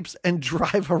our Jeeps and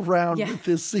drive around with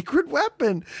this secret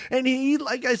weapon. And he,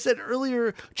 like I said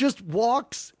earlier, just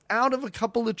walks out of a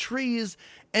couple of trees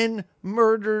and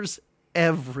murders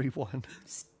everyone.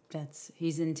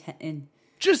 He's in.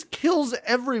 Just kills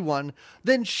everyone.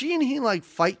 Then she and he like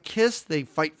kiss. They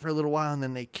fight for a little while and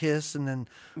then they kiss. And then,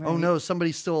 oh no,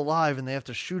 somebody's still alive and they have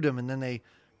to shoot him. And then they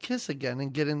kiss again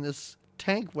and get in this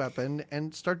tank weapon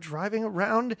and start driving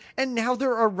around. And now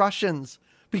there are Russians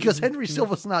because Henry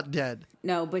Silva's not dead.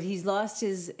 No, but he's lost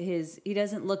his he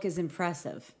doesn't look as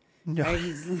impressive. No, right?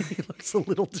 He looks a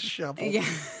little disheveled. Yeah.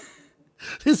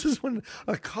 This is when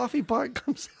a coffee pot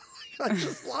comes out. I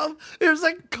just love, there's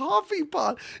a coffee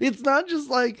pot. It's not just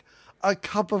like a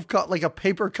cup of like a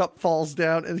paper cup falls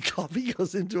down and coffee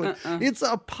goes into it. It's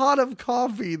a pot of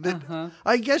coffee that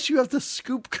I guess you have to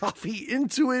scoop coffee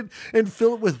into it and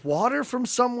fill it with water from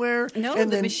somewhere. No, and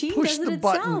the then machine push does the it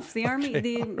button. itself. The army,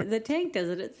 the tank does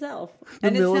it itself. The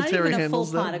and military it's not even a full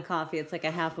handles pot them. of coffee. It's like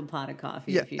a half a pot of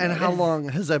coffee. Yeah, and how long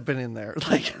has that been in there?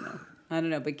 Like, I don't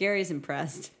know, but Gary's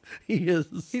impressed. He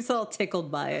is. He's all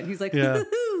tickled by it. He's like, yeah.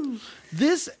 Woo-hoo.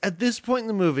 At this point in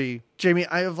the movie, Jamie,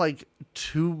 I have like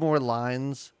 2 more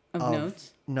lines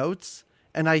of notes,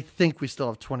 and I think we still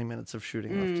have 20 minutes of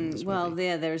shooting left in this movie. Well,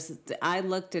 yeah, I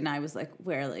looked and I was like,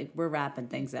 we're wrapping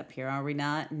things up here, are we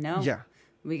not? No. Yeah.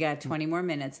 We got 20 more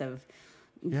minutes of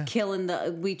killing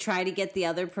we try to get the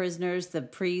other prisoners, the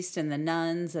priest and the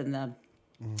nuns and the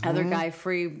other guy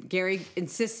free. Gary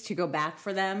insists to go back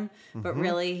for them, but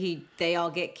really they all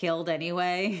get killed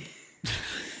anyway.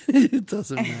 It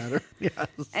doesn't matter. Yes.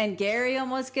 And Gary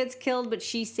almost gets killed, but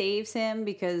she saves him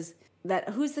because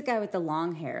who's the guy with the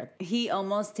long hair? He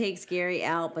almost takes Gary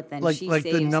out, but then she saves him. Like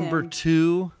the number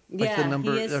two? Like yeah, the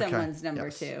number, he is someone's number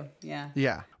two. Yeah.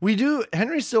 Yeah.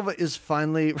 Henry Silva is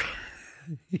finally...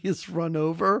 he is run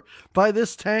over by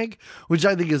this tank, which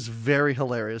I think is very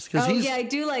hilarious. Yeah, I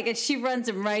do like it. She runs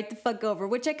him right the fuck over,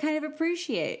 which I kind of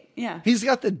appreciate. Yeah. He's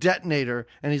got the detonator,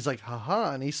 and he's like,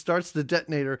 haha, and he starts the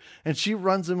detonator, and she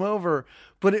runs him over.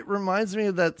 But it reminds me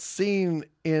of that scene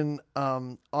in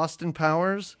Austin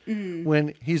Powers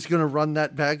when he's going to run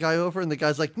that bad guy over, and the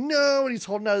guy's like, no, and he's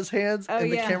holding out his hands,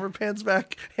 and the camera pans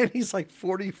back, and he's like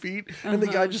 40 feet, and the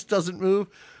guy just doesn't move.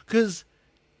 Because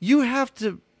you have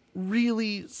to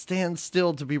really stand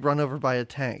still to be run over by a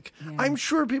tank. Yeah. I'm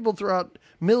sure people throughout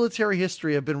military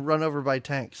history have been run over by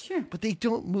tanks, but they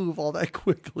don't move all that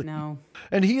quickly. No.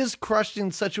 And he is crushed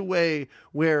in such a way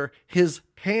where his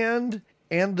hand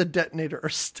and the detonator are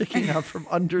sticking out from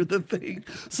under the thing.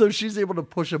 So she's able to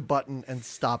push a button and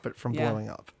stop it from blowing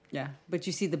up. Yeah, but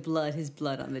you see his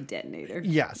blood on the detonator.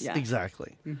 Yes,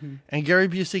 exactly. And Gary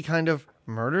Busey kind of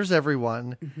murders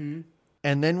everyone.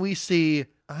 And then we see,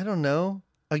 I don't know,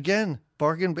 again,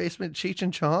 bargain basement Cheech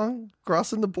and Chong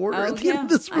crossing the border at the end of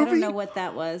this movie. I don't know what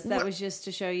that was. That was just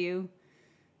to show you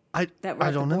that we're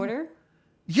at the border?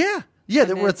 Yeah,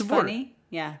 that we're at the border. Funny.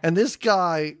 Yeah. And this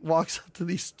guy walks up to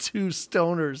these two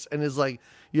stoners and is like,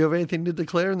 you have anything to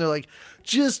declare? And they're like,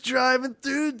 just driving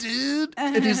through, dude.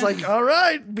 And he's like, all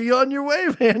right, be on your way,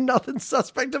 man. Nothing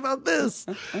suspect about this.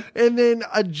 And then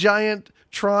a giant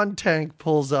Tron tank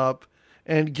pulls up.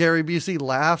 And Gary Busey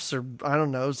laughs, or I don't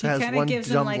know, has one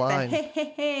dumb like line. The,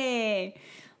 hey,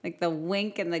 like the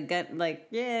wink and the gut, like,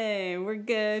 yay, we're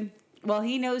good. Well,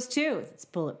 he knows too. It's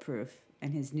Bulletproof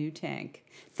and his new tank.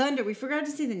 Thunder. We forgot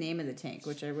to see the name of the tank,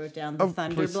 which I wrote down. The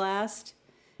Thunder Blast.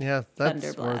 Yeah,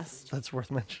 that's worth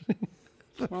mentioning.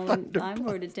 Well, I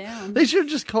wrote it down. They should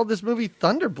have just called this movie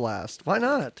Thunder Blast. Why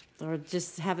not? Or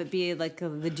just have it be like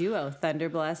the duo, Thunder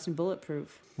Blast and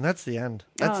Bulletproof. And that's the end.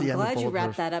 That's the end. I'm glad you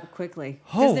wrapped that up quickly.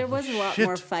 Because there was a lot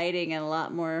more fighting and a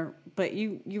lot more, but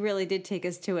you really did take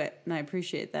us to it, and I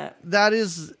appreciate that. That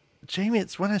is, Jamie,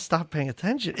 it's when I stopped paying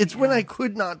attention. It's when I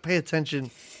could not pay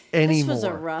attention anymore. This was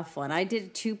a rough one. I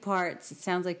did 2 parts. It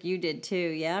sounds like you did too,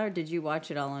 yeah? Or did you watch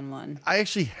it all in one? I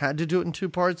actually had to do it in 2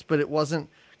 parts, but it wasn't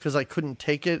because I couldn't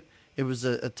take it. It was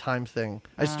a time thing.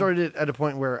 I started it at a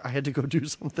point where I had to go do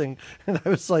something, and I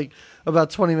was like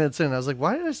about 20 minutes in. I was like,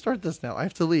 why did I start this now? I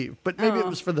have to leave. But maybe it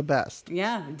was for the best.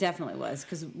 Yeah, it definitely was.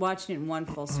 Because watching it in one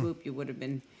full swoop, you would have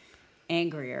been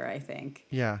angrier, I think.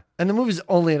 Yeah. And the movie's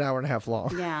only an hour and a half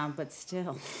long. Yeah, but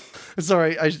still.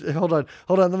 Sorry, hold on.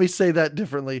 Let me say that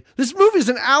differently. This movie's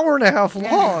an hour and a half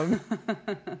long.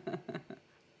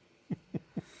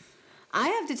 I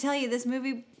have to tell you, this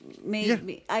movie made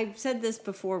me... I've said this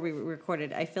before we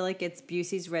recorded. I feel like it's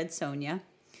Busey's Red Sonja.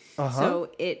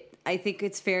 So I think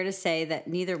it's fair to say that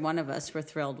neither one of us were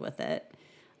thrilled with it.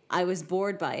 I was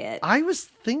bored by it. I was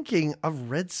thinking of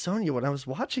Red Sonja when I was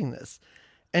watching this.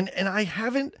 And I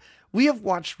haven't... We have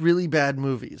watched really bad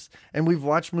movies. And we've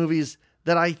watched movies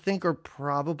that I think are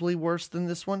probably worse than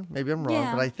this one. Maybe I'm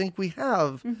wrong, but I think we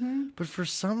have. But for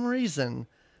some reason,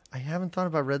 I haven't thought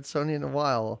about Red Sonja in a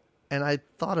while. And I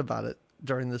thought about it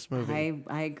during this movie.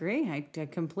 I agree. I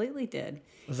completely did.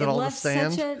 Is it all the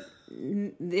sand?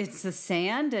 It's the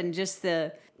sand and just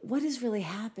what is really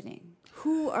happening?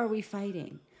 Who are we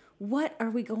fighting? What are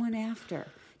we going after?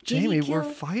 Jamie, we're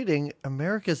fighting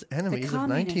America's enemies of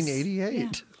 1988. Yeah.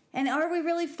 And are we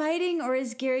really fighting, or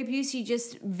is Gary Busey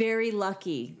just very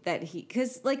lucky that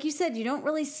because like you said, you don't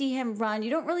really see him run. You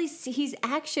don't really see, he's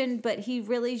action, but he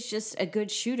really is just a good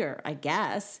shooter, I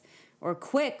guess. Or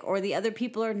quick, or the other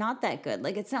people are not that good.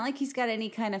 Like, it's not like he's got any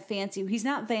kind of fancy... He's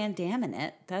not Van Damme in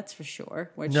it, that's for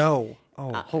sure. Which, no.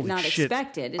 Oh, holy not shit.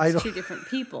 Expected. It's 2 different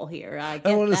people here. I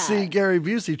want to see Gary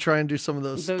Busey try and do some of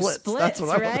those splits. That's what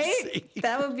I want to see.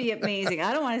 That would be amazing.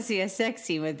 I don't want to see a sex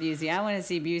scene with Busey. I want to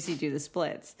see Busey do the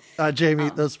splits. Jamie,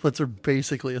 those splits are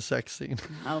basically a sex scene.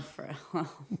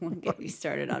 We'll get you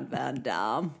started on Van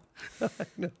Damme.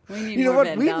 We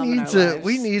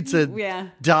need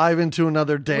to dive into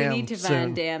another Damme. We need to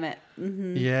Van Damme it.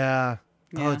 Mm-hmm. Yeah.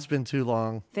 Oh, it's been too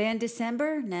long. Van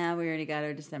December? No, we already got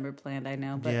our December planned, I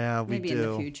know. But maybe in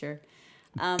the future.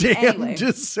 Damn anyway.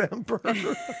 December.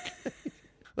 Okay.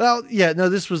 Well, yeah, no,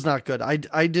 this was not good.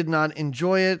 I did not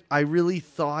enjoy it. I really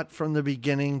thought from the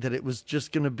beginning that it was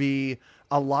just going to be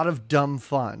a lot of dumb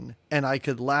fun, and I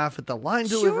could laugh at the line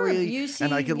delivery,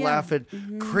 and I could laugh at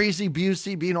Crazy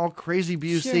Busey being all Crazy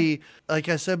Busey. Sure. Like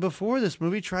I said before, this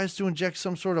movie tries to inject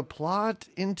some sort of plot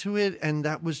into it, and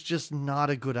that was just not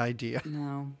a good idea.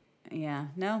 No. Yeah.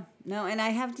 No. And I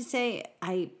have to say,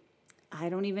 I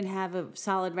don't even have a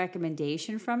solid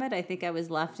recommendation from it. I think I was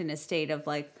left in a state of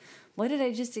like, what did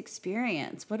I just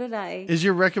experience? What did I... Is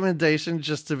your recommendation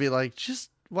just to be like,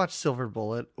 just watch Silver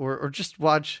Bullet or just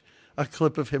watch a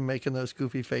clip of him making those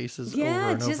goofy faces over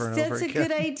and over and over again? That's a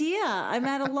good idea. I'm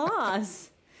at a loss.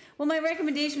 Well, my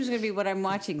recommendation was going to be what I'm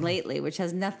watching lately, which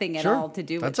has nothing at all to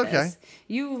do with this. Okay.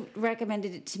 You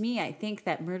recommended it to me. I think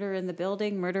that Murderer in the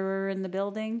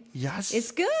Building. Yes.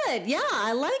 It's good. Yeah,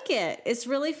 I like it. It's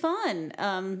really fun.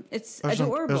 It's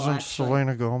adorable. Isn't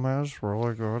Selena Gomez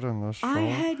really good in this show? I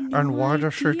had no And why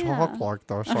idea. does she talk like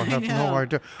this? I had no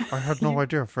idea. I had no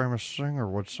idea a famous singer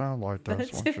would sound like this.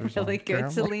 That's a really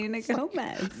good Selena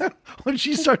Gomez. When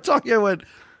she started talking, I went,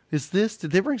 did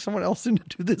they bring someone else in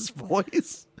to do this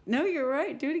voice? No, you're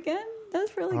right. Do it again.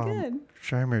 That's really good.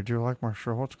 Jamie, do you like my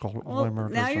show? It's called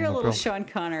Murders now you're in a the little Building. Sean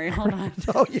Connery. Hold on.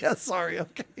 Oh, yeah. Sorry.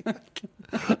 Okay.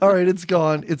 All right. It's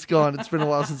gone. It's been a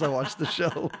while since I watched the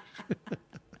show.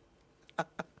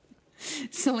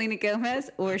 Selena Gomez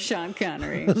or Sean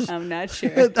Connery? I'm not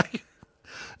sure.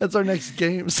 That's our next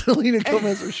game. Selena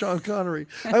Gomez or Sean Connery.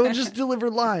 I will just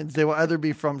deliver lines. They will either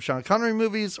be from Sean Connery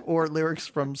movies or lyrics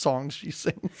from songs she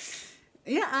sings.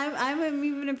 Yeah, I'm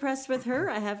even impressed with her.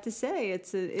 I have to say,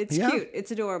 it's cute, it's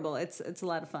adorable, it's a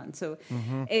lot of fun. So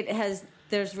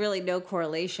there's really no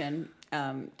correlation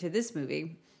to this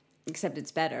movie, except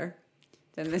it's better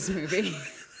than this movie.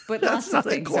 But that's not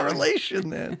a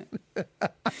correlation then.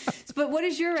 But what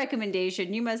is your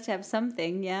recommendation? You must have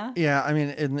something, yeah. Yeah, I mean,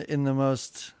 in the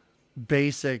most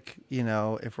basic,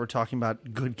 if we're talking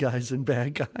about good guys and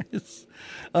bad guys,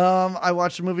 I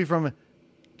watched a movie from.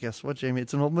 Guess what, Jamie?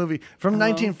 It's an old movie from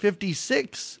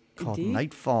 1956 called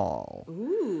Nightfall.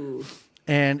 Ooh.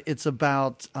 And it's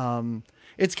about,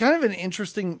 it's kind of an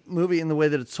interesting movie in the way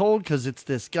that it's told, because it's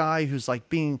this guy who's like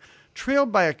being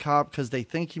trailed by a cop because they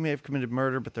think he may have committed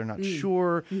murder, but they're not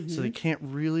sure. So they can't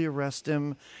really arrest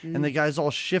him. And the guy's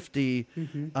all shifty.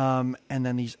 And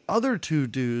then these other two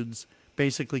dudes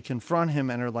basically confront him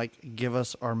and are like, give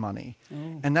us our money.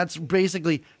 And that's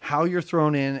basically how you're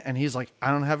thrown in. And he's like,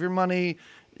 I don't have your money.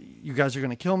 You guys are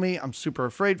going to kill me. I'm super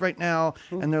afraid right now.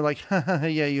 And they're like,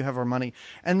 yeah, you have our money.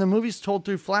 And the movie's told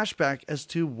through flashback as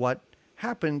to what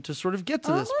happened to sort of get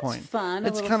to this point. Fun.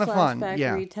 It's kind of fun.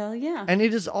 Yeah. Retell, yeah. And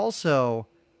it is also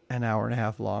an hour and a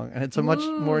half long. And it's a much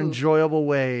more enjoyable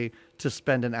way to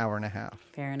spend an hour and a half.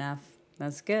 Fair enough.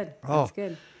 That's good. That's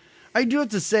good. I do have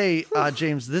to say,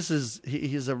 James,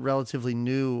 he's a relatively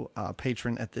new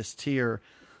patron at this tier.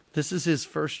 This is his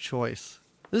first choice.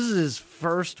 This is his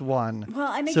first one.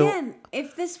 Well, and again,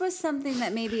 if this was something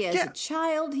that maybe as a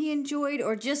child he enjoyed,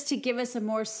 or just to give us a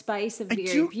more spice of Gary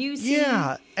Busey.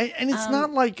 Yeah, and it's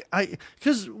not like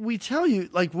because we tell you,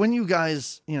 like, when you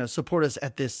guys, support us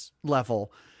at this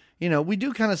level, we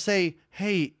do kind of say,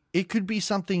 hey, it could be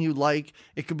something you like.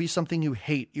 It could be something you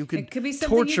hate. It could be something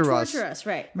torture us.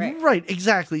 Right. Right,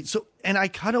 exactly. So, and I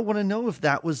kind of want to know if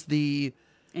that was the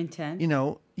intent.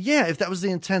 If that was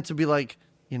the intent, to be like,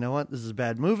 you know what, this is a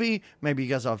bad movie. Maybe you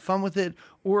guys will have fun with it.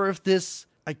 Or if this,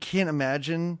 I can't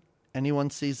imagine anyone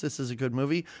sees this as a good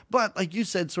movie. But like you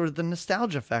said, sort of the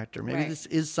nostalgia factor. Maybe this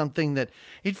is something that,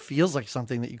 it feels like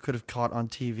something that you could have caught on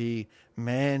TV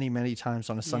many, many times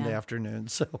on a Sunday afternoon.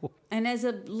 So, and as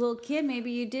a little kid,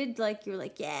 maybe you did, like, you were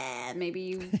like, yeah, maybe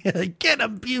you... Get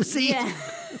him, Busey! Yeah.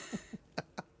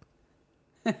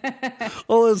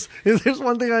 Well, if there's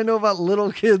one thing I know about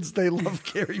little kids, they love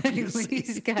Gary Busey.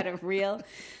 He's got a real...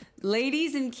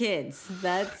 Ladies and kids,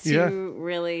 that's who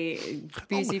really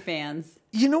Busey fans.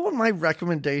 You know what my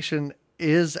recommendation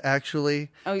is,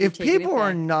 actually? If people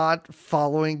are not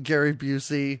following Gary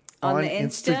Busey on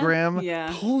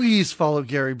Instagram, please follow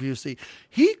Gary Busey.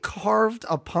 He carved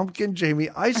a pumpkin, Jamie.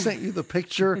 I sent you the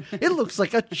picture. It looks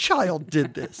like a child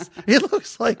did this. It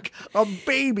looks like a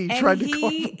baby tried to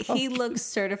carve a pumpkin. He looks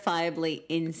certifiably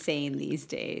insane these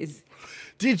days.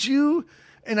 Did you?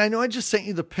 And I know I just sent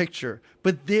you the picture,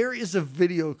 but there is a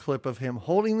video clip of him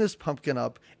holding this pumpkin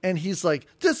up, and he's like,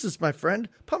 this is my friend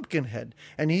Pumpkinhead,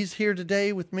 and he's here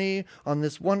today with me on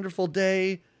this wonderful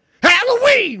day,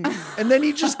 Halloween! And then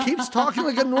he just keeps talking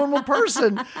like a normal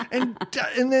person, and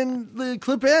then the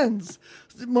clip ends.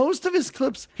 Most of his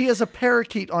clips, he has a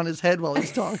parakeet on his head while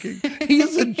he's talking. He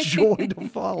is a joy to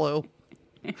follow.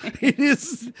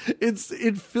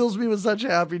 It fills me with such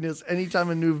happiness anytime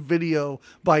a new video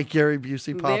by Gary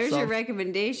Busey pops up. There's your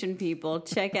recommendation, people.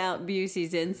 Check out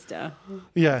Busey's Insta.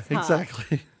 Yeah,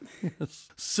 exactly. Yes.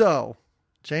 So,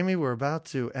 Jamie, we're about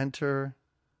to enter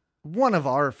one of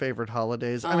our favorite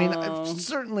holidays. I mean,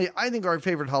 certainly, I think our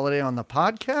favorite holiday on the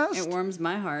podcast. It warms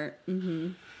my heart.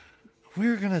 Mm-hmm.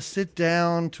 We're going to sit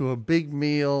down to a big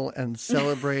meal and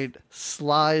celebrate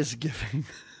Sly's Giving.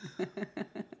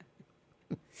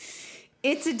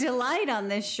 It's a delight on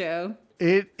this show.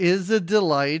 It is a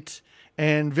delight,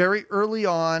 and very early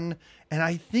on, and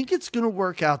I think it's going to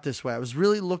work out this way. I was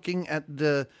really looking at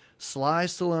the Sly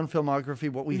Stallone filmography,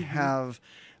 what we have,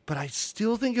 but I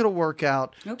still think it'll work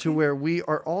out to where we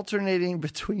are alternating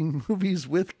between movies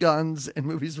with guns and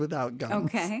movies without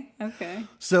guns. Okay.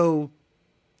 So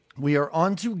we are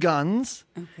on to guns,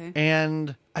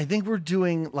 and I think we're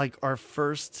doing like our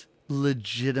first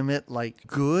legitimate, like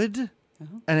good,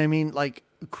 and I mean like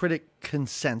critic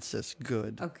consensus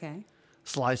good. Okay.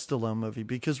 Sly Stallone movie,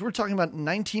 because we're talking about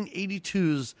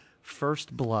 1982's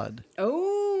First Blood.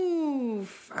 Oh,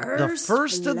 the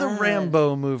first of the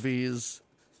Rambo movies.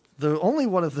 The only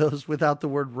one of those without the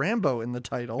word Rambo in the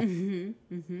title,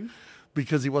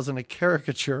 because he wasn't a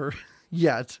caricature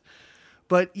yet.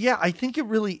 But yeah, I think it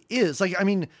really is. Like, I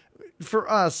mean, for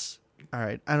us, all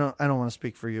right, I don't want to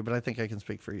speak for you, but I think I can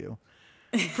speak for you.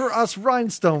 For us,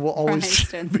 Rhinestone will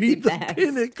always be the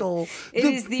pinnacle. It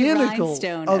is the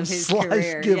Rhinestone of his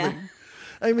career. Yeah.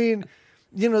 I mean,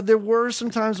 you know, there were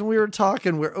some times when we were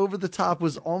talking where Over the Top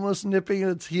was almost nipping at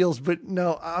its heels, but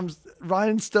no,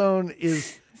 Rhinestone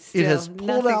is Still, it has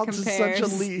pulled out to such a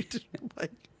lead.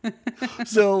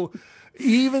 So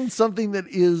even something that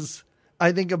is,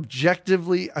 I think,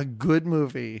 objectively a good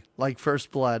movie like First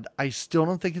Blood, I still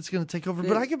don't think it's going to take over,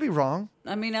 but I could be wrong.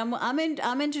 I mean, I'm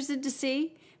interested to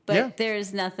see, but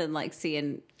there's nothing like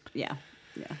seeing,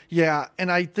 Yeah,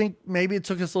 and I think maybe it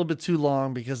took us a little bit too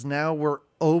long because now we're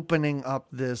opening up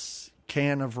this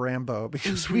can of Rambo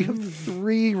because we have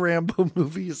 3 Rambo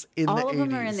movies in the 80s. All of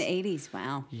them are in the 80s.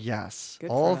 Wow. Yes. Good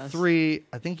all for us. 3.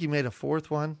 I think you made a 4th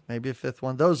one, maybe a 5th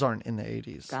one. Those aren't in the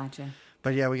 80s. Gotcha.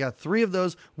 But yeah, we got 3 of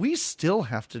those. We still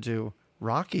have to do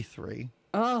Rocky 3.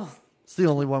 Oh. It's the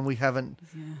only one we haven't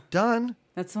done.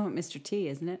 That's the one with Mr. T,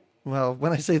 isn't it? Well,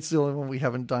 when I say it's the only one we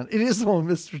haven't done, it is the one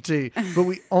with Mr. T, but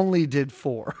we only did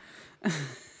 4.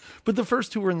 But the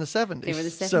first 2 were in the 70s. They were the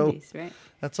 70s, so right?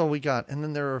 That's all we got. And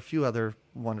then there are a few other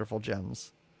wonderful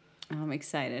gems. I'm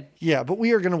excited. Yeah, but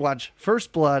we are going to watch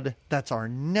First Blood. That's our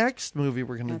next movie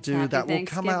we're going to do. That will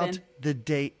come out the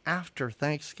day after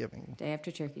Thanksgiving. Day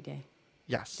after Turkey Day.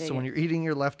 Yes. So when you're eating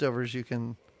your leftovers, you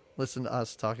can listen to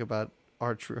us talk about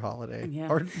our true holiday,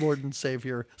 our Lord and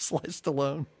Savior, Sly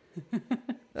Stallone.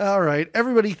 All right,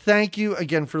 everybody, thank you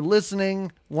again for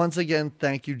listening. Once again,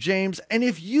 thank you, James. And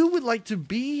if you would like to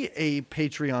be a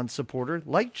Patreon supporter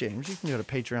like James, you can go to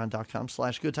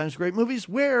patreon.com/goodtimesgreatmovies,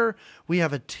 where we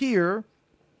have a tier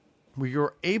where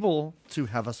you're able to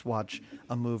have us watch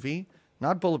a movie.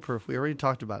 Not Bulletproof. We already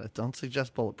talked about it. Don't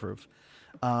suggest Bulletproof.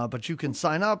 But you can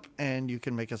sign up and you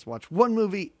can make us watch one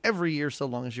movie every year so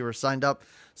long as you are signed up.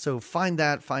 So find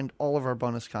all of our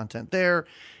bonus content there.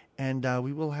 And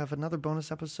we will have another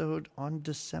bonus episode on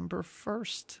December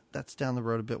 1st. That's down the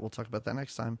road a bit. We'll talk about that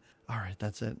next time. All right,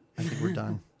 that's it. I think we're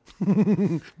done.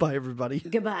 Bye, everybody.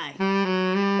 Goodbye.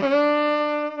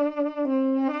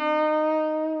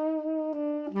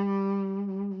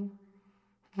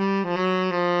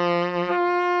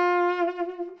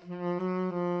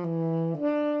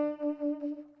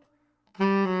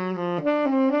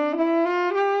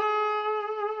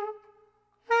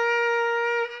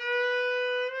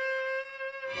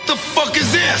 The fuck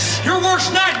is this? Your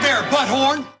worst nightmare,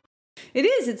 butthorn! It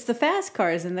is. It's the fast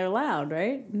cars, and they're loud,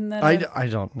 right? I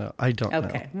don't know. I don't know.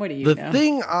 Okay, what do you know? The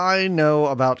thing I know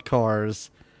about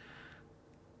cars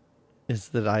is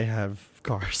that I have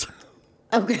cars.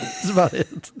 Okay. That's about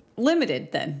it.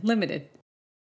 Limited, then. Limited.